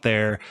play out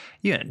there.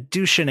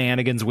 Do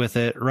shenanigans with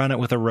it, run it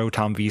with a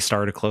Rotom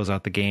V-Star to close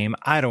out the game.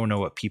 I don't know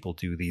what people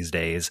do these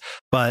days,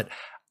 but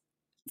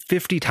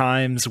 50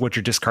 times what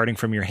you're discarding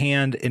from your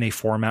hand in a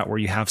format where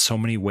you have so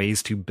many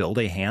ways to build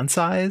a hand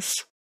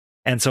size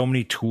and so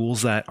many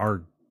tools that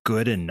are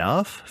good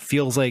enough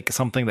feels like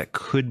something that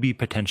could be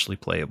potentially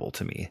playable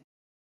to me.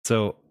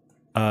 So,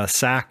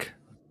 Sack,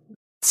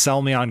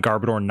 sell me on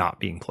Garbodor not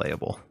being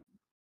playable.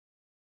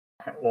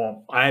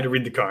 Well, I had to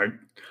read the card,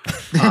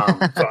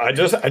 so I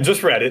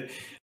just read it,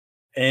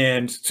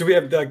 and so we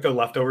have like the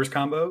leftovers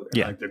combo,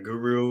 and like the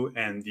Guru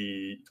and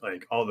the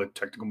like all the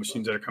technical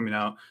machines that are coming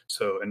out.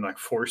 So and like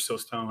Force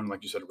Stone,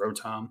 like you said,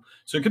 Rotom.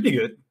 So it could be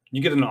good.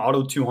 You get an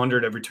auto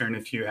 200 every turn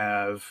if you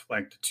have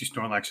like the 2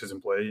 Snorlaxes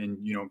in play and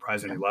you don't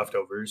prize any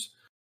leftovers.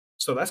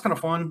 So that's kind of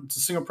fun. It's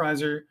a single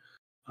prizer.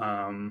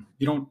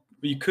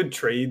 You could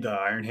trade the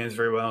Iron Hands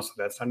very well, so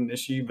that's not an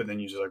issue. But then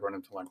you just like run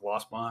into like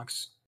Lost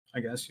Box. I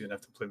guess you'd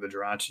have to play the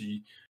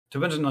Jirachi.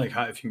 Depends on like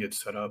how if you can get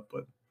set up,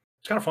 but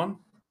it's kind of fun.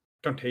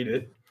 Don't hate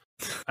it.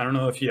 I don't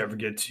know if you ever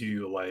get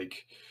to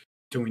like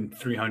doing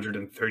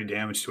 330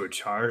 damage to a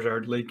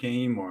Charizard late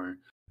game or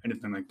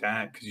anything like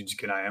that because you just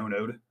get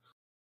Iono'd.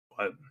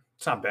 But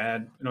it's not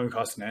bad. It only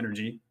costs an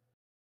energy.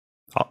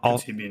 I'll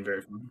see it being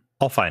very fun.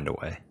 I'll find a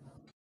way.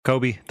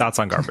 Kobe, thoughts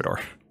on Garbodor?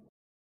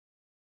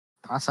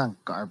 Thoughts on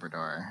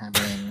Garbodor? I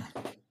mean,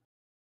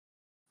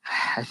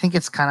 I think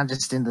it's kind of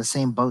just in the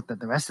same boat that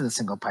the rest of the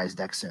single prize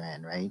decks are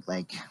in, right?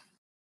 Like,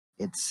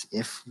 it's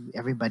if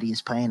everybody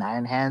is playing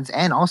Iron Hands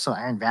and also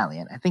Iron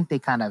Valiant, I think they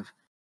kind of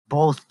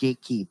both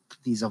gatekeep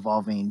these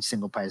evolving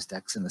single prize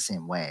decks in the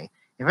same way.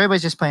 If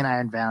everybody's just playing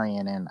Iron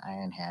Valiant and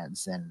Iron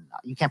Hands, then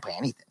you can't play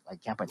anything.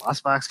 Like, can't play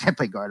Lost Box, can't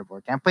play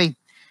Gardevoir, can't play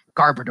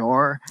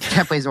Garbodor,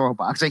 can't play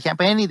Zorobox. So you can't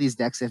play any of these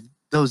decks if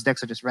those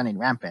decks are just running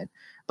rampant.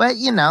 But,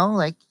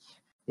 like,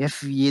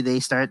 if they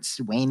start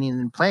waning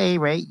in play,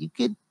 right, you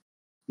could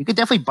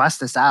definitely bust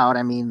this out.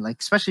 I mean, like,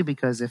 especially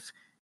because if,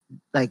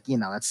 like,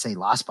 let's say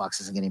Lost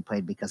Box isn't getting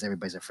played because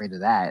everybody's afraid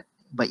of that,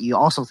 but you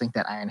also think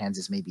that Iron Hands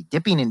is maybe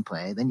dipping in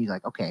play, then you're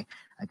like, okay,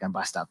 I can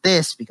bust out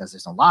this because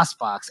there's no Lost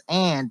Box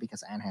and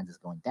because Iron Hands is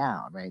going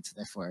down, right? So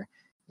therefore,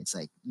 it's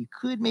like you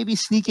could maybe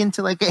sneak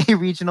into like a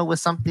regional with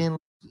something like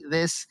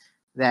this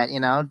that,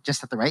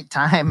 just at the right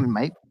time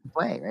might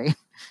play, right?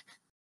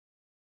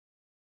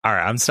 All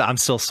right, I'm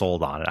still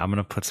sold on it. I'm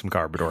gonna put some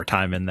Garbodor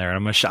time in there.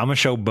 I'm gonna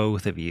show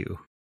both of you.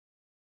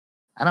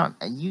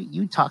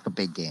 You talk a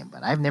big game,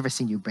 but I've never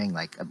seen you bring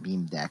like a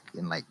beam deck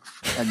in like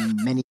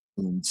many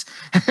games.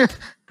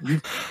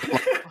 You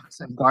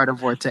some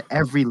Gardevoir to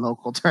every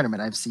local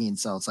tournament I've seen,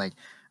 so it's like,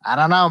 I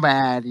don't know,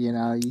 man.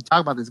 You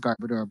talk about this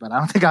Garbodor, but I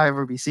don't think I'll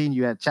ever be seeing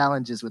you at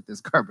challenges with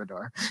this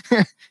Garbodor.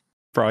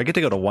 Bro, I get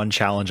to go to one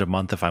challenge a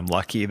month if I'm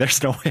lucky.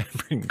 There's no way I'm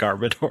bringing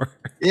Garbodor.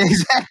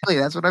 Exactly,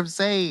 that's what I'm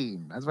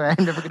saying. That's why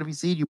I'm never going to be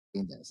seeing you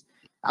playing this.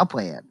 I'll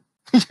play it.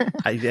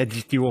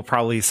 You will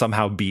probably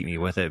somehow beat me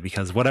with it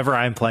because whatever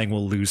I'm playing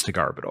will lose to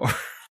Garbodor.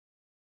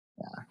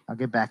 Yeah, I'll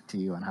get back to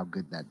you on how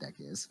good that deck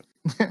is.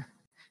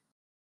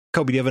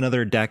 Kobe, do you have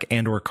another deck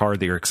and or card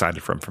that you're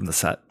excited from the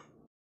set?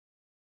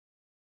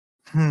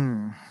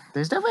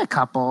 There's definitely a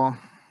couple.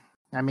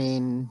 I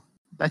mean,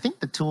 I think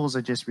the tools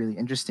are just really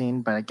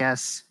interesting, but I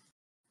guess,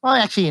 well,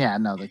 actually, yeah,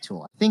 no, the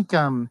tool. I think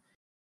the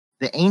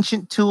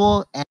Ancient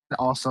tool and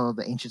also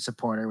the Ancient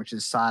Supporter, which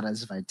is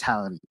Sada's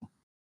Vitality.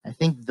 I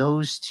think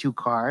those two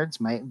cards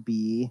might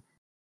be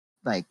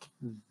like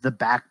the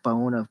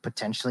backbone of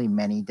potentially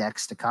many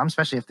decks to come,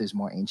 especially if there's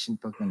more Ancient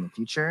Pokemon in the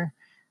future.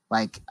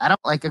 Like, I don't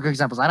like a good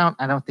example.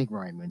 I don't think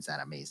Roaring Moon's that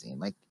amazing.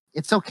 Like,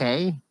 it's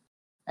okay.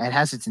 It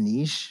has its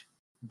niche,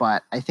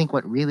 but I think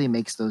what really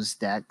makes those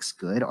decks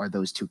good are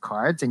those two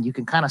cards, and you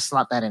can kind of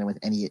slot that in with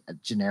any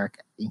generic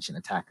Ancient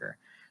attacker.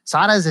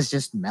 Sada's is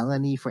just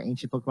Melanie for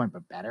Ancient Pokemon,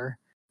 but better.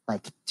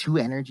 Like 2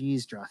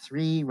 energies, draw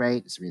 3,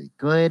 right? It's really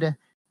good.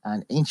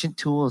 An Ancient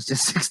Tool is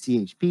just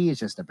 60 HP. It's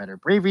just a better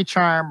Bravery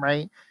Charm,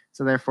 right?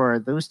 So therefore,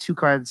 those two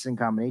cards in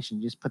combination,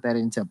 you just put that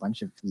into a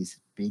bunch of these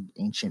big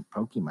Ancient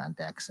Pokemon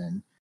decks,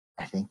 and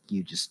I think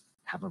you just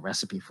have a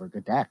recipe for a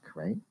good deck,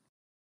 right?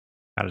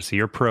 So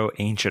you're pro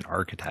Ancient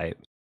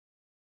archetype.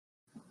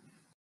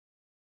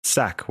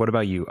 Sack, what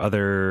about you?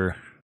 Other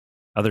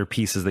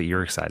pieces that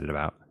you're excited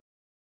about?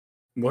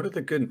 What are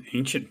the good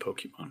Ancient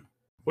Pokemon?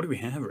 What do we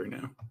have right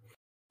now?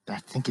 I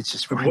think it's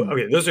just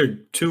okay. Those are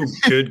 2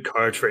 good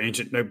cards for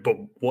Ancient. But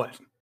what?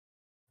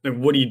 Like,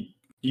 what are you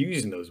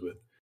using those with?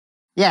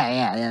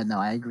 Yeah. No,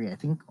 I agree. I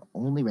think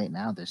only right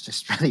now there's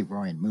just really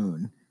Roaring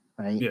Moon,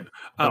 right? Yeah.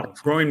 Oh,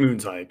 Roaring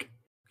Moon's like,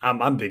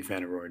 I'm a big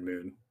fan of Roaring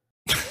Moon.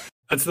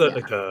 That's that's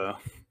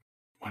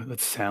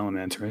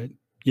Salamence, right?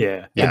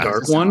 Yeah, the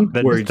dark one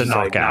where you just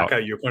knock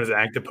out your opponent's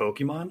active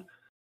Pokemon.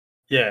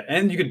 Yeah,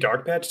 and you could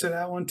Dark Patch to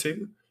that one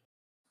too.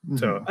 Mm-hmm.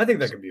 So I think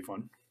that could be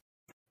fun.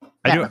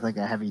 With like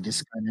a heavy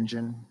discard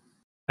engine.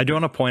 I do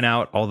want to point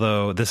out,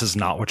 although this is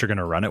not what you're going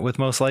to run it with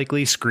most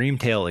likely,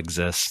 Screamtail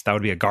exists. That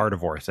would be a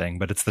Gardevoir thing,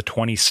 but it's the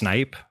 20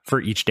 snipe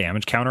for each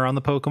damage counter on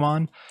the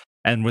Pokemon.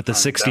 And with the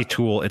 60 Definitely.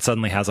 tool, it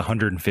suddenly has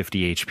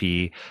 150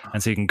 HP.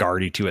 And so you can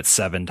guard E2 at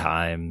 7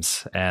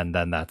 times. And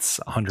then that's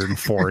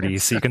 140.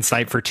 So you can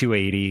snipe for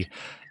 280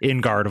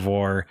 in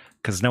Gardevoir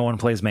because no one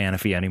plays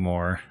Manaphy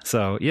anymore.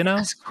 So, you know,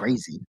 That's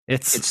crazy.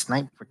 it's It's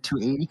snipe for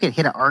 280. You could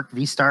hit an arc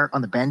V-Star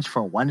on the bench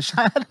for a one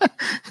shot.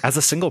 as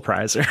a single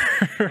prizer.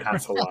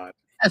 That's a lot.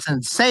 That's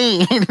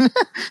insane.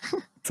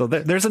 So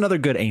there's another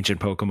good ancient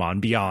Pokemon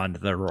beyond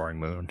the Roaring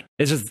Moon.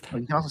 It's just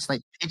You can also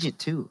snipe Pidgeot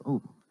too.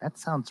 Ooh, that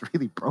sounds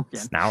really broken.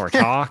 now we're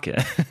talking.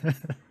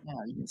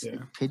 Yeah, you can snipe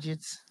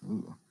Pidgeots.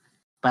 Ooh.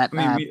 But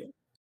I mean,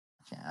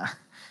 yeah,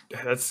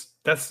 that's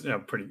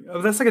pretty.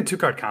 That's like a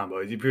 2-card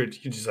combo. You could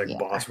just like Yeah.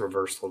 boss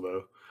reversal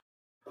though.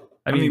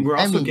 I mean, we're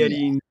also yeah.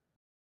 getting.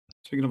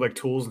 Speaking of like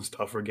tools and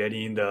stuff, we're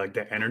getting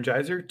the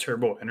Energizer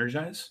Turbo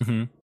Energize.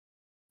 mhm.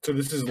 So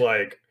this is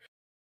like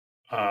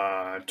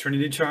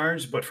Trinity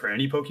Charge, but for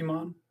any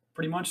Pokemon,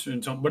 pretty much.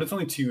 But it's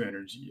only 2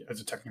 energy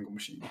as a technical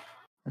machine.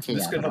 okay,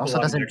 this yeah, could but help a also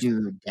lot doesn't next-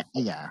 do.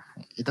 Yeah,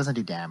 it doesn't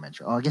do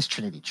damage. Oh, I guess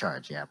Trinity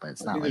Charge. Yeah, but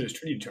it's not Neither like does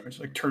Trinity Charge.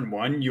 Like turn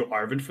 1, you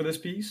Arvin for this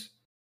piece.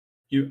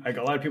 You like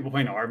a lot of people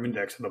playing Arvin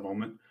decks at the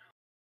moment.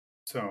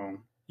 So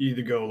you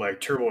either go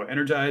like Turbo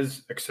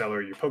Energize,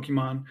 accelerate your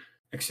Pokemon,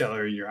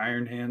 accelerate your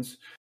Iron Hands,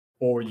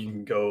 or you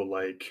can go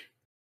like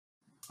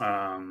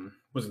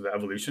was it the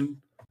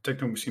Evolution?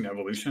 Technical Machine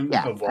Evolution.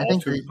 Yeah, I Evolve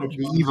think to the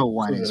Pokemon. Evo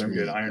one so is they don't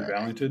really get Iron good.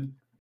 Valented.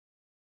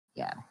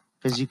 Yeah,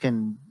 because you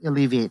can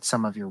alleviate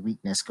some of your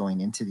weakness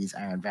going into these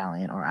Iron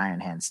Valiant or Iron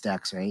Hand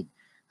decks, right?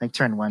 Like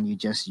turn 1, you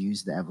just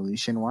use the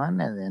Evolution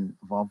one and then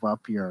evolve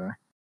up your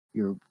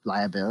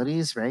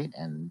liabilities, right?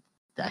 And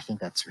I think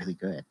that's really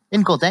good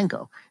in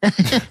Goldengo.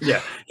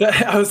 Yeah,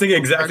 I was thinking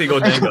exactly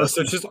Goldengo.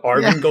 So it's just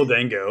Arvin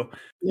Goldengo.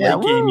 Yeah,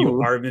 Late game, you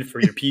woo. Arvin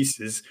for your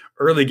pieces.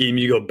 Early game,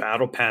 you go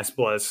Battle Pass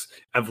plus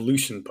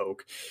Evolution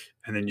Poke.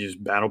 And then you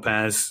just Battle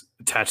Pass,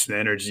 attach the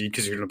energy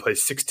because you're going to play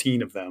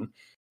 16 of them.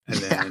 And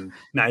then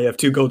now you have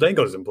 2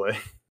 Goldengos in play.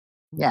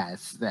 Yeah,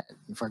 it's that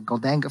for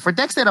Goldengo for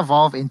decks that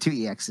evolve into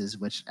EXs,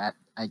 which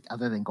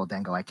other than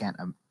Goldengo,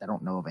 I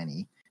don't know of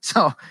any.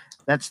 So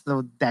that's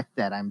the deck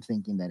that I'm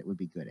thinking that it would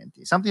be good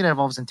into. Something that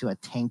evolves into a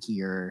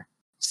tankier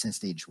since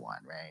stage 1,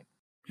 right?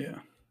 Yeah.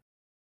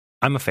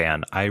 I'm a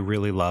fan. I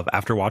really love,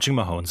 after watching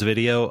Mahone's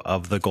video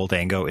of the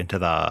Goldango into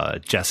the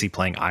Jesse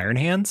playing Iron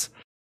Hands.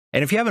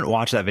 And if you haven't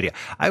watched that video,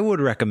 I would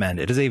recommend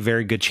it. It is a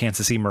very good chance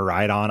to see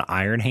Miraidon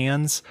Iron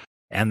Hands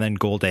and then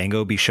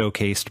Goldango be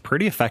showcased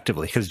pretty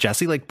effectively because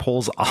Jesse like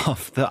pulls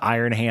off the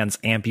Iron Hands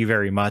amp you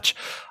very much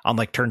on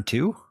like turn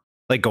 2,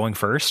 like going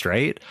first,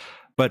 right?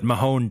 But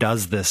Mahone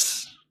does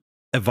this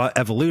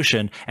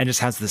evolution and just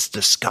has this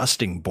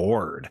disgusting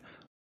board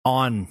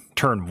on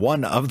turn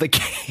 1 of the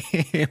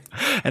game.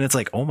 And it's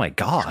like, oh my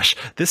gosh,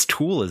 this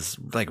tool is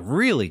like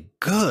really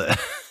good.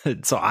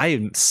 So I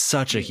am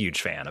such a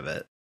huge fan of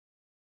it.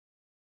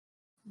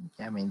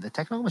 Yeah, I mean, the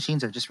technical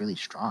machines are just really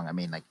strong. I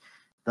mean, like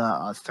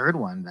the third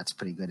one that's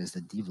pretty good is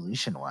the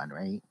devolution one,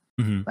 right?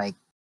 Mhm. Like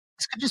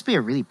this could just be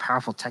a really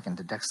powerful tech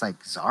into decks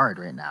like Zard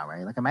right now,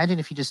 right? Like imagine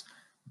if you just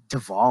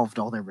devolved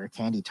all their rare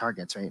candy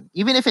targets, right?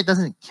 Even if it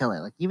doesn't kill it,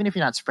 like even if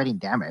you're not spreading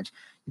damage,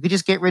 you could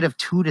just get rid of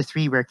 2 to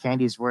 3 rare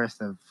candies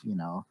worth of,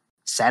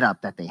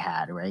 setup that they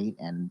had, right?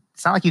 And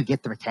it's not like you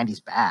get the rare candies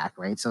back,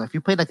 right? So if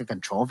you played like a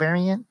control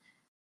variant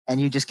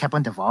and you just kept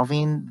on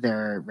devolving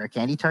their rare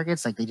candy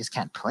targets, like they just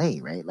can't play,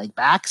 right? Like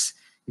backs,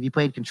 if you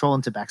played control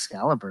into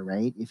Baxcalibur,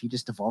 right? If you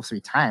just devolve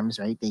 3 times,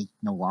 right, they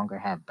no longer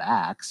have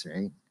backs,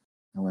 right?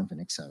 No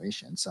infinite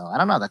acceleration. So I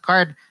don't know. The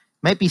card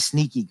might be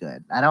sneaky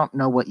good. I don't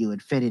know what you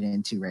would fit it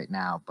into right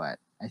now, but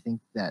I think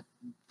that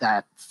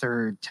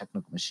third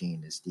technical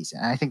machine is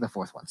decent. And I think the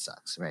fourth one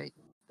sucks, right?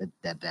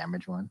 That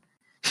damage one.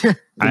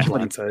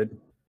 Blindside.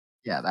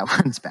 Yeah, that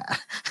one's bad.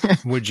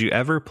 Would you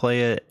ever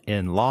play it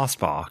in Lost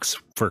Box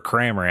for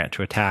Cramorant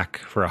to attack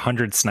for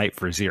 100 snipe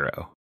for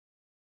 0?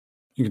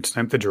 You can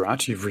snipe the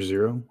Jirachi for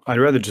 0. I'd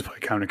rather just play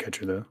Counter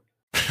Catcher though.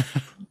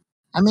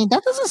 I mean,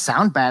 that doesn't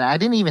sound bad. I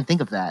didn't even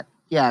think of that.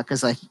 Yeah,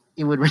 because like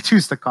it would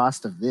reduce the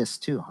cost of this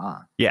too, huh?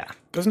 Yeah.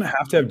 Doesn't it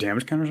have to have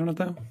damage counters on it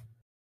though?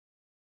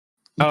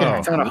 You can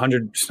It's not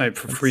 100 snipe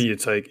for free.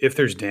 It's like if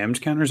there's damage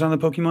counters on the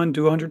Pokemon,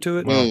 do 100 to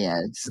it. Yeah,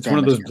 It's one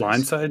of those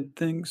blindside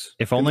things.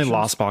 If only conditions.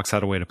 Lost Box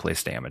had a way to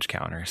place damage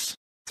counters.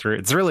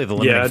 It's really the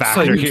limiting Yeah, it's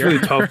factor like here. it's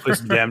really tough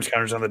placing damage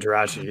counters on the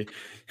Jirachi.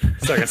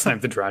 So I can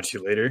snipe the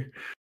Jirachi later.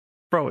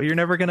 Bro, you're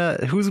never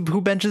gonna.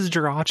 Who benches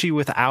Jirachi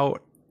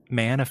without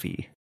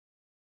Manaphy?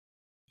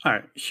 All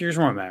right, here's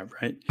where I'm at,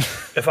 right?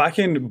 If I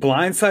can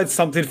blindside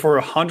something for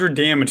 100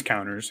 damage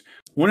counters,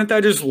 wouldn't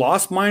that just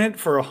lost mine it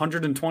for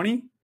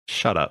 120?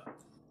 Shut up.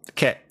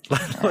 Okay,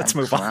 let's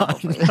move on.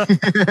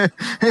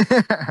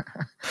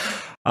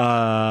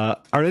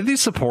 Are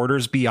these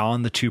supporters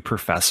beyond the 2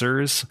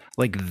 professors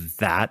like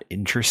that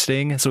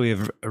interesting? So we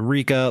have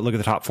Rika, look at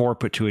the top 4,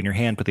 put 2 in your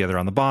hand, put the other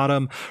on the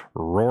bottom.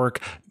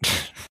 Rourke.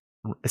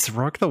 Is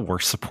Rourke the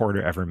worst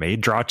supporter ever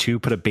made? Draw 2,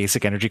 put a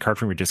basic energy card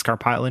from your discard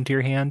pile into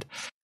your hand.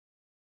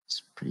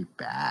 It's pretty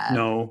bad.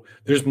 No,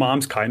 there's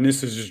Mom's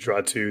Kindness. Is just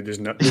draw 2. There's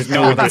no.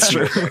 Oh, that's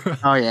true.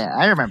 Oh yeah,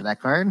 I remember that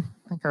card.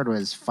 That card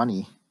was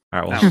funny.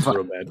 All right, That well, was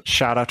real bad.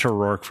 shout out to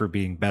Rourke for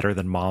being better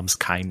than Mom's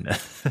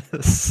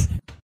kindness.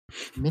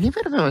 I mean,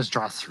 even if it was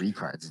draw 3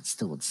 cards, it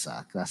still would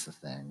suck. That's the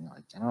thing.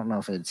 Like, I don't know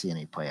if I'd see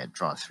any play at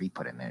draw 3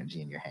 put an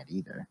energy in your hand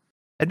either.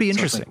 It'd be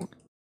So it's interesting.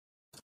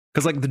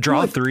 Because like the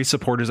draw 3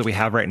 supporters that we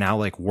have right now,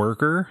 like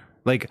Worker,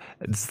 like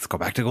let's go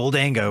back to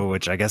Goldango,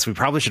 which I guess we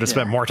probably should have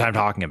spent more time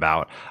talking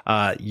about.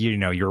 You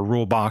know, your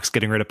rule box,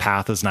 getting rid of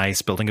Path is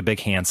nice. Building a big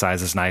hand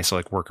size is nice. So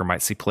like Worker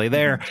might see play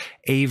there.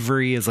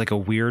 Avery is like a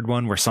weird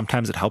one where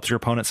sometimes it helps your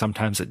opponent,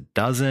 sometimes it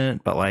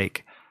doesn't. But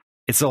like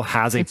it still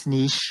has It's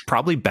niche.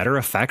 probably better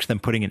effect than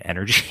putting an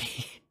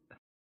energy,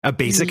 a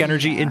basic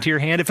energy into your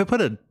hand. If it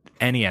put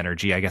any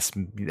energy, I guess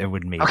it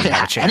would maybe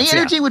have a chance. Any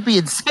energy would be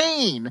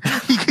insane.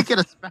 You could get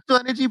a special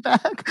energy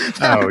back.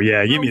 Oh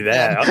yeah, give me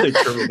that. I'll take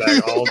turbo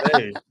back all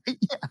day.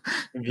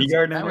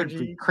 V-Guard That would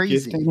energy, be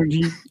crazy. gift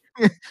energy,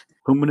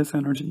 luminous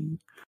energy.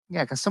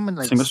 Yeah, because someone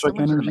like Single so strike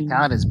much of the energy.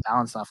 mechanic is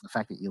balanced off the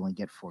fact that you only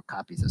get 4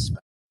 copies of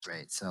specials,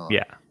 right? So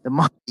Yeah. the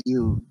moment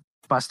you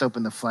bust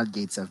open the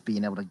floodgates of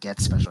being able to get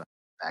special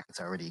back,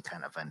 it's already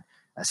kind of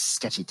a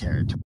sketchy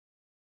territory.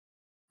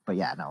 But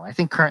yeah, no, I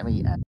think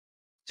currently at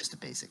just a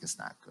basic is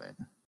not good.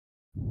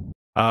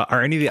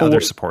 Are any of the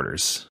other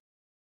supporters?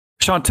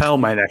 Chantel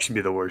might actually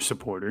be the worst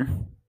supporter.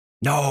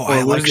 No, Or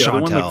I what like is the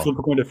other one? Like Chantel. flip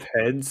a coin of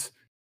heads.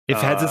 If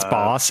heads, it's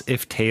boss.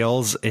 If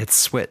tails, it's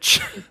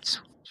switch.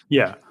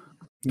 Yeah.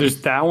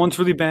 There's that one's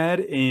really bad,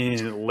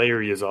 and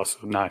Larry is also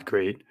not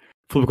great.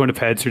 Flip a coin of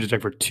heads, search a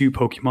deck for 2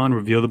 Pokemon,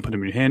 reveal them, put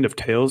them in your hand. Of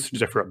tails, search a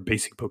deck for a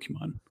basic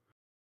Pokemon.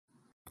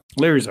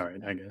 Larry's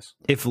alright, I guess.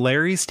 If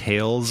Larry's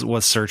tails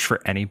was search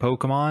for any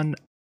Pokemon,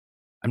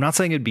 I'm not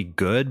saying it'd be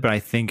good, but I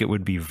think it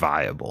would be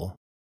viable.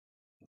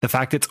 The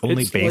fact it's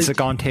only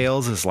basic on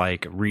tails is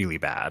like really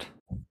bad.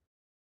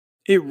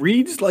 It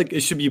reads like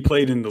it should be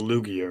played in the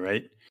Lugia,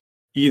 right?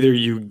 Either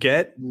you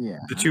get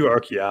the 2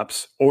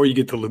 Archeops or you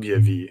get the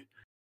Lugia V.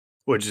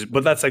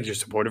 But that's like your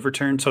supportive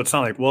return. So it's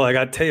not like, well, I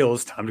got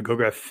tails, time to go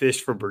grab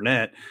fish for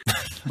Burnett.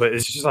 But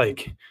it's just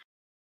like,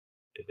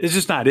 it's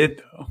just not it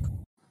though.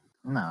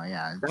 No,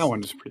 yeah. That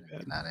one is pretty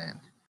bad. Not it.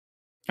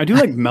 I do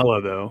like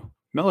Mela though.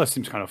 Mela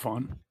seems kind of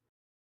fun.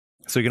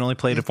 So you can only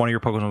play it if one of your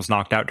Pokemon was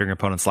knocked out during your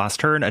opponent's last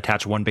turn.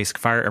 Attach 1 basic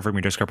fire every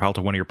your discard pile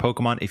to one of your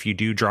Pokemon. If you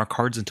do, draw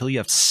cards until you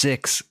have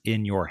 6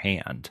 in your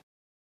hand.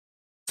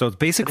 So it's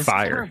basic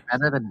fire.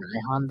 Better than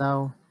Raihan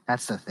though.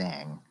 That's the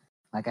thing.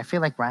 Like I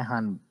feel like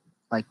Raihan,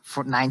 like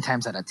for 9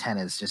 times out of 10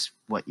 is just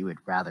what you would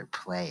rather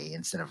play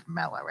instead of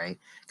Mela, right?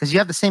 Because you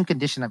have the same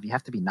condition of you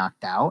have to be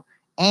knocked out,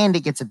 and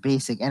it gets a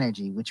basic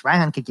energy, which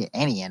Raihan could get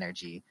any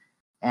energy.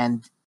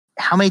 And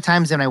how many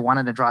times have I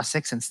wanted to draw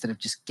 6 instead of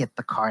just get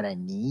the card I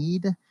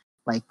need?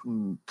 Like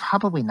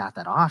probably not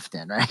that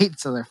often, right?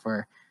 So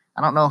therefore,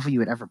 I don't know if you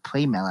would ever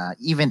play Mela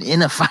even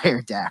in a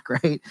fire deck,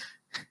 right?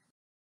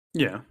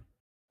 Yeah.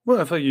 Well,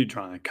 I feel like you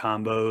draw like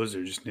combos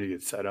or just need to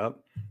get set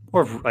up,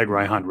 or if, like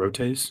Raihan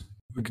rotates,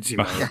 we could see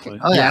Mela play.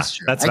 Oh, yeah, that's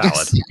true. That's I valid.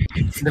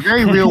 guess, in the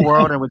very real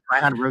world, in which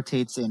Raihan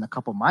rotates in a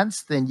couple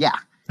months, then yeah,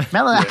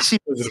 Mela actually.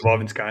 Was it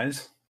Evolving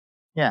Skies?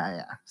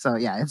 Yeah. So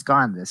yeah, it's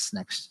gone this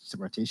next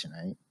rotation,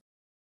 right?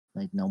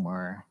 Like no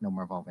more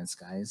Evolving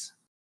Skies.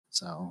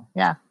 So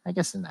yeah, I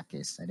guess in that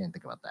case, I didn't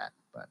think about that.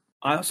 But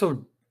I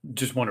also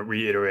just want to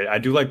reiterate, I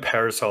do like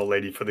Parasol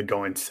Lady for the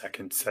going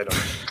second setup.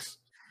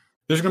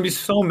 There's going to be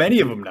so many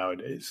of them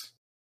nowadays.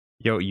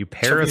 Yo, you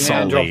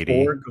Parasol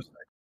Lady,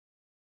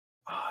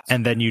 Oh,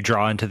 and then you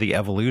draw into the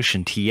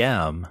evolution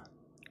TM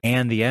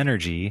and the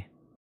energy.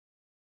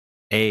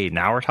 Hey,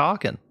 now we're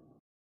talking.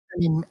 I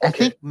mean, I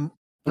think it would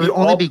we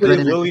only all be play good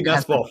in Lily it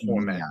has Nestball like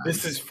format. neon.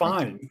 This is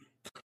fine.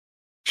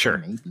 Sure.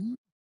 Maybe.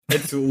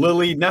 It's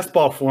Lily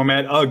Nestball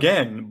format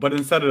again, but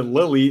instead of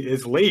Lily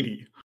is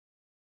Lady.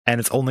 And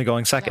it's only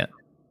going second.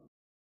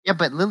 Yeah,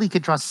 but Lily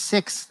could draw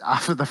 6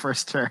 off of the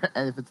first turn,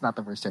 and if it's not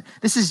the first turn.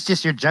 This is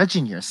just you're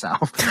judging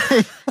yourself.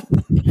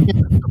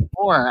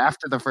 4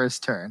 after the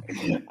first turn.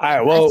 All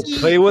right, well,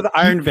 play with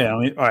Iron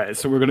Valiant. All right,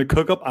 so we're going to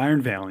cook up Iron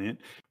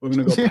Valiant. We're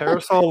going to go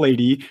Parasol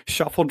Lady,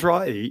 Shuffle,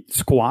 draw 8,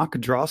 Squawk,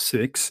 draw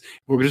 6.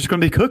 We're just going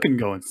to be cooking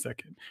going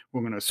second.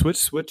 We're going to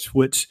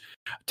switch,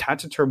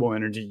 attach a Turbo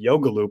Energy,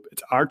 Yoga Loop.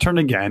 It's our turn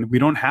again. We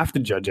don't have to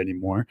judge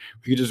anymore.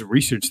 We can just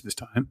research this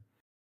time.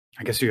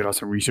 I guess you could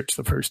also research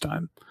the first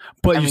time.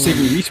 But you're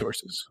saving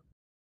resources.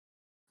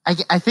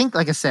 I think,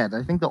 like I said,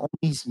 I think the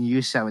only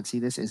use I would see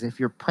this is if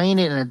you're playing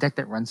it in a deck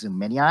that runs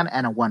Luminion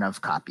and a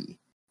one-of copy,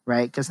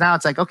 right? Because now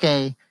it's like,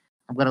 okay,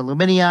 I'm going to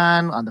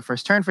Luminion on the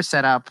first turn for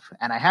setup,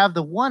 and I have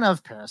the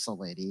one-of Parasol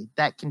Lady.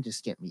 That can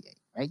just get me 8,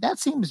 right? That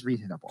seems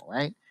reasonable,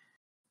 right?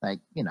 Like,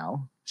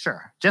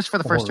 sure. Just for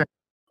the first turn.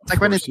 It's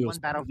like running one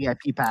battle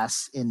VIP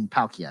pass in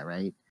Palkia,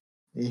 right?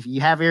 If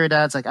you have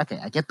Irida, it's like, okay,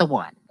 I get the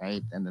 1,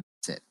 right? And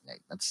that's it.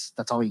 Like, that's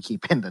all you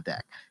keep in the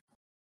deck.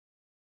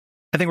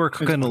 I think we're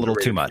cooking a little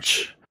too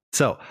much.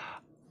 So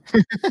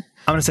I'm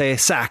going to say,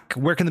 Sack,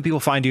 where can the people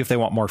find you if they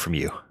want more from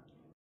you?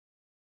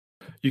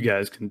 You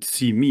guys can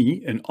see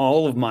me and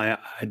all of my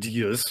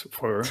ideas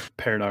for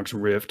Paradox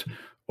Rift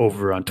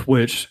over on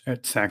Twitch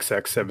at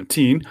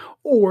SackSack17,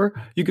 or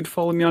you can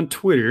follow me on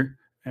Twitter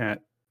at,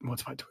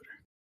 what's my Twitter?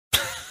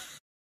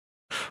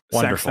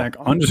 Wonderful.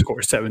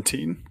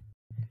 sack_17,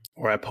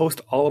 where I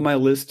post all of my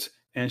lists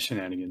and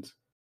shenanigans.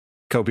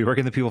 Kobe, where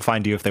can the people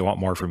find you if they want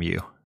more from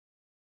you?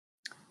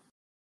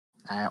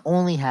 I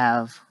only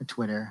have a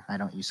Twitter. I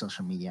don't use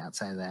social media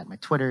outside of that. My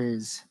Twitter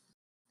is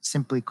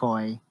Simply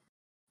Koi,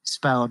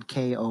 spelled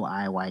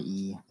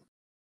Koiye.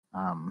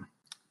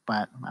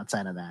 But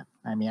outside of that,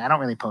 I mean, I don't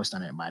really post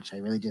on it much. I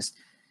really just,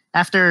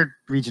 after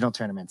regional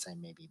tournaments, I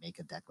maybe make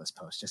a deck list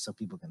post just so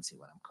people can see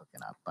what I'm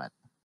cooking up. But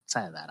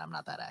outside of that, I'm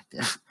not that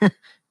active.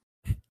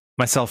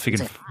 Myself, you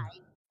can.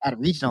 At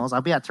regionals,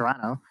 I'll be at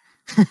Toronto.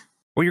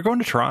 Well, you're going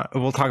to Toronto.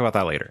 We'll talk about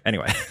that later.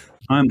 Anyway.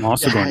 I'm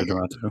also going to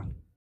Toronto.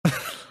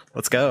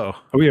 Let's go.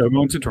 Oh, yeah, we're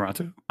going to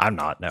Toronto? I'm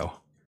not, no.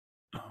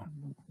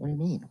 What do you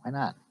mean? Why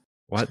not?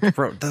 What?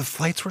 Bro, the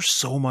flights were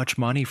so much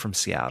money from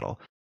Seattle.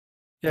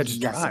 Yeah,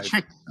 just drive.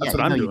 That's what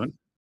I'm doing.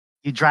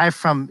 You drive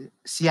from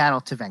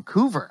Seattle to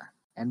Vancouver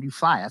and you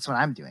fly. That's what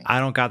I'm doing.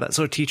 I don't got that.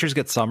 So teachers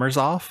get summers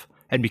off.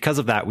 And because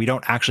of that, we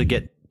don't actually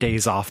get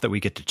days off that we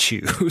get to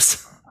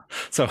choose.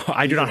 So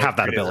I do not have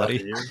that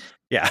ability.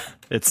 Yeah,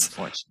 it's.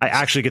 I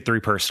actually get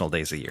 3 personal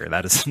days a year.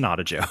 That is not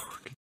a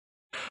joke.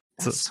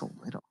 That's so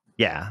little.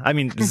 Yeah, I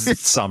mean, it's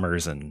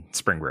summers and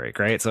spring break,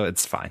 right? So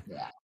it's fine.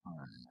 Yeah.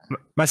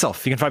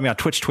 Myself, you can find me on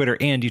Twitch, Twitter,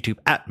 and YouTube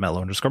at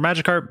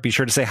Mellow_Magikarp. Be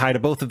sure to say hi to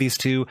both of these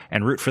two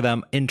and root for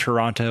them in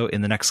Toronto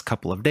in the next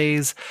couple of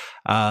days.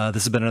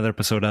 This has been another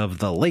episode of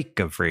the Lake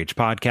of Rage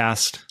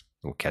podcast.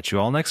 We'll catch you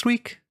all next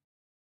week.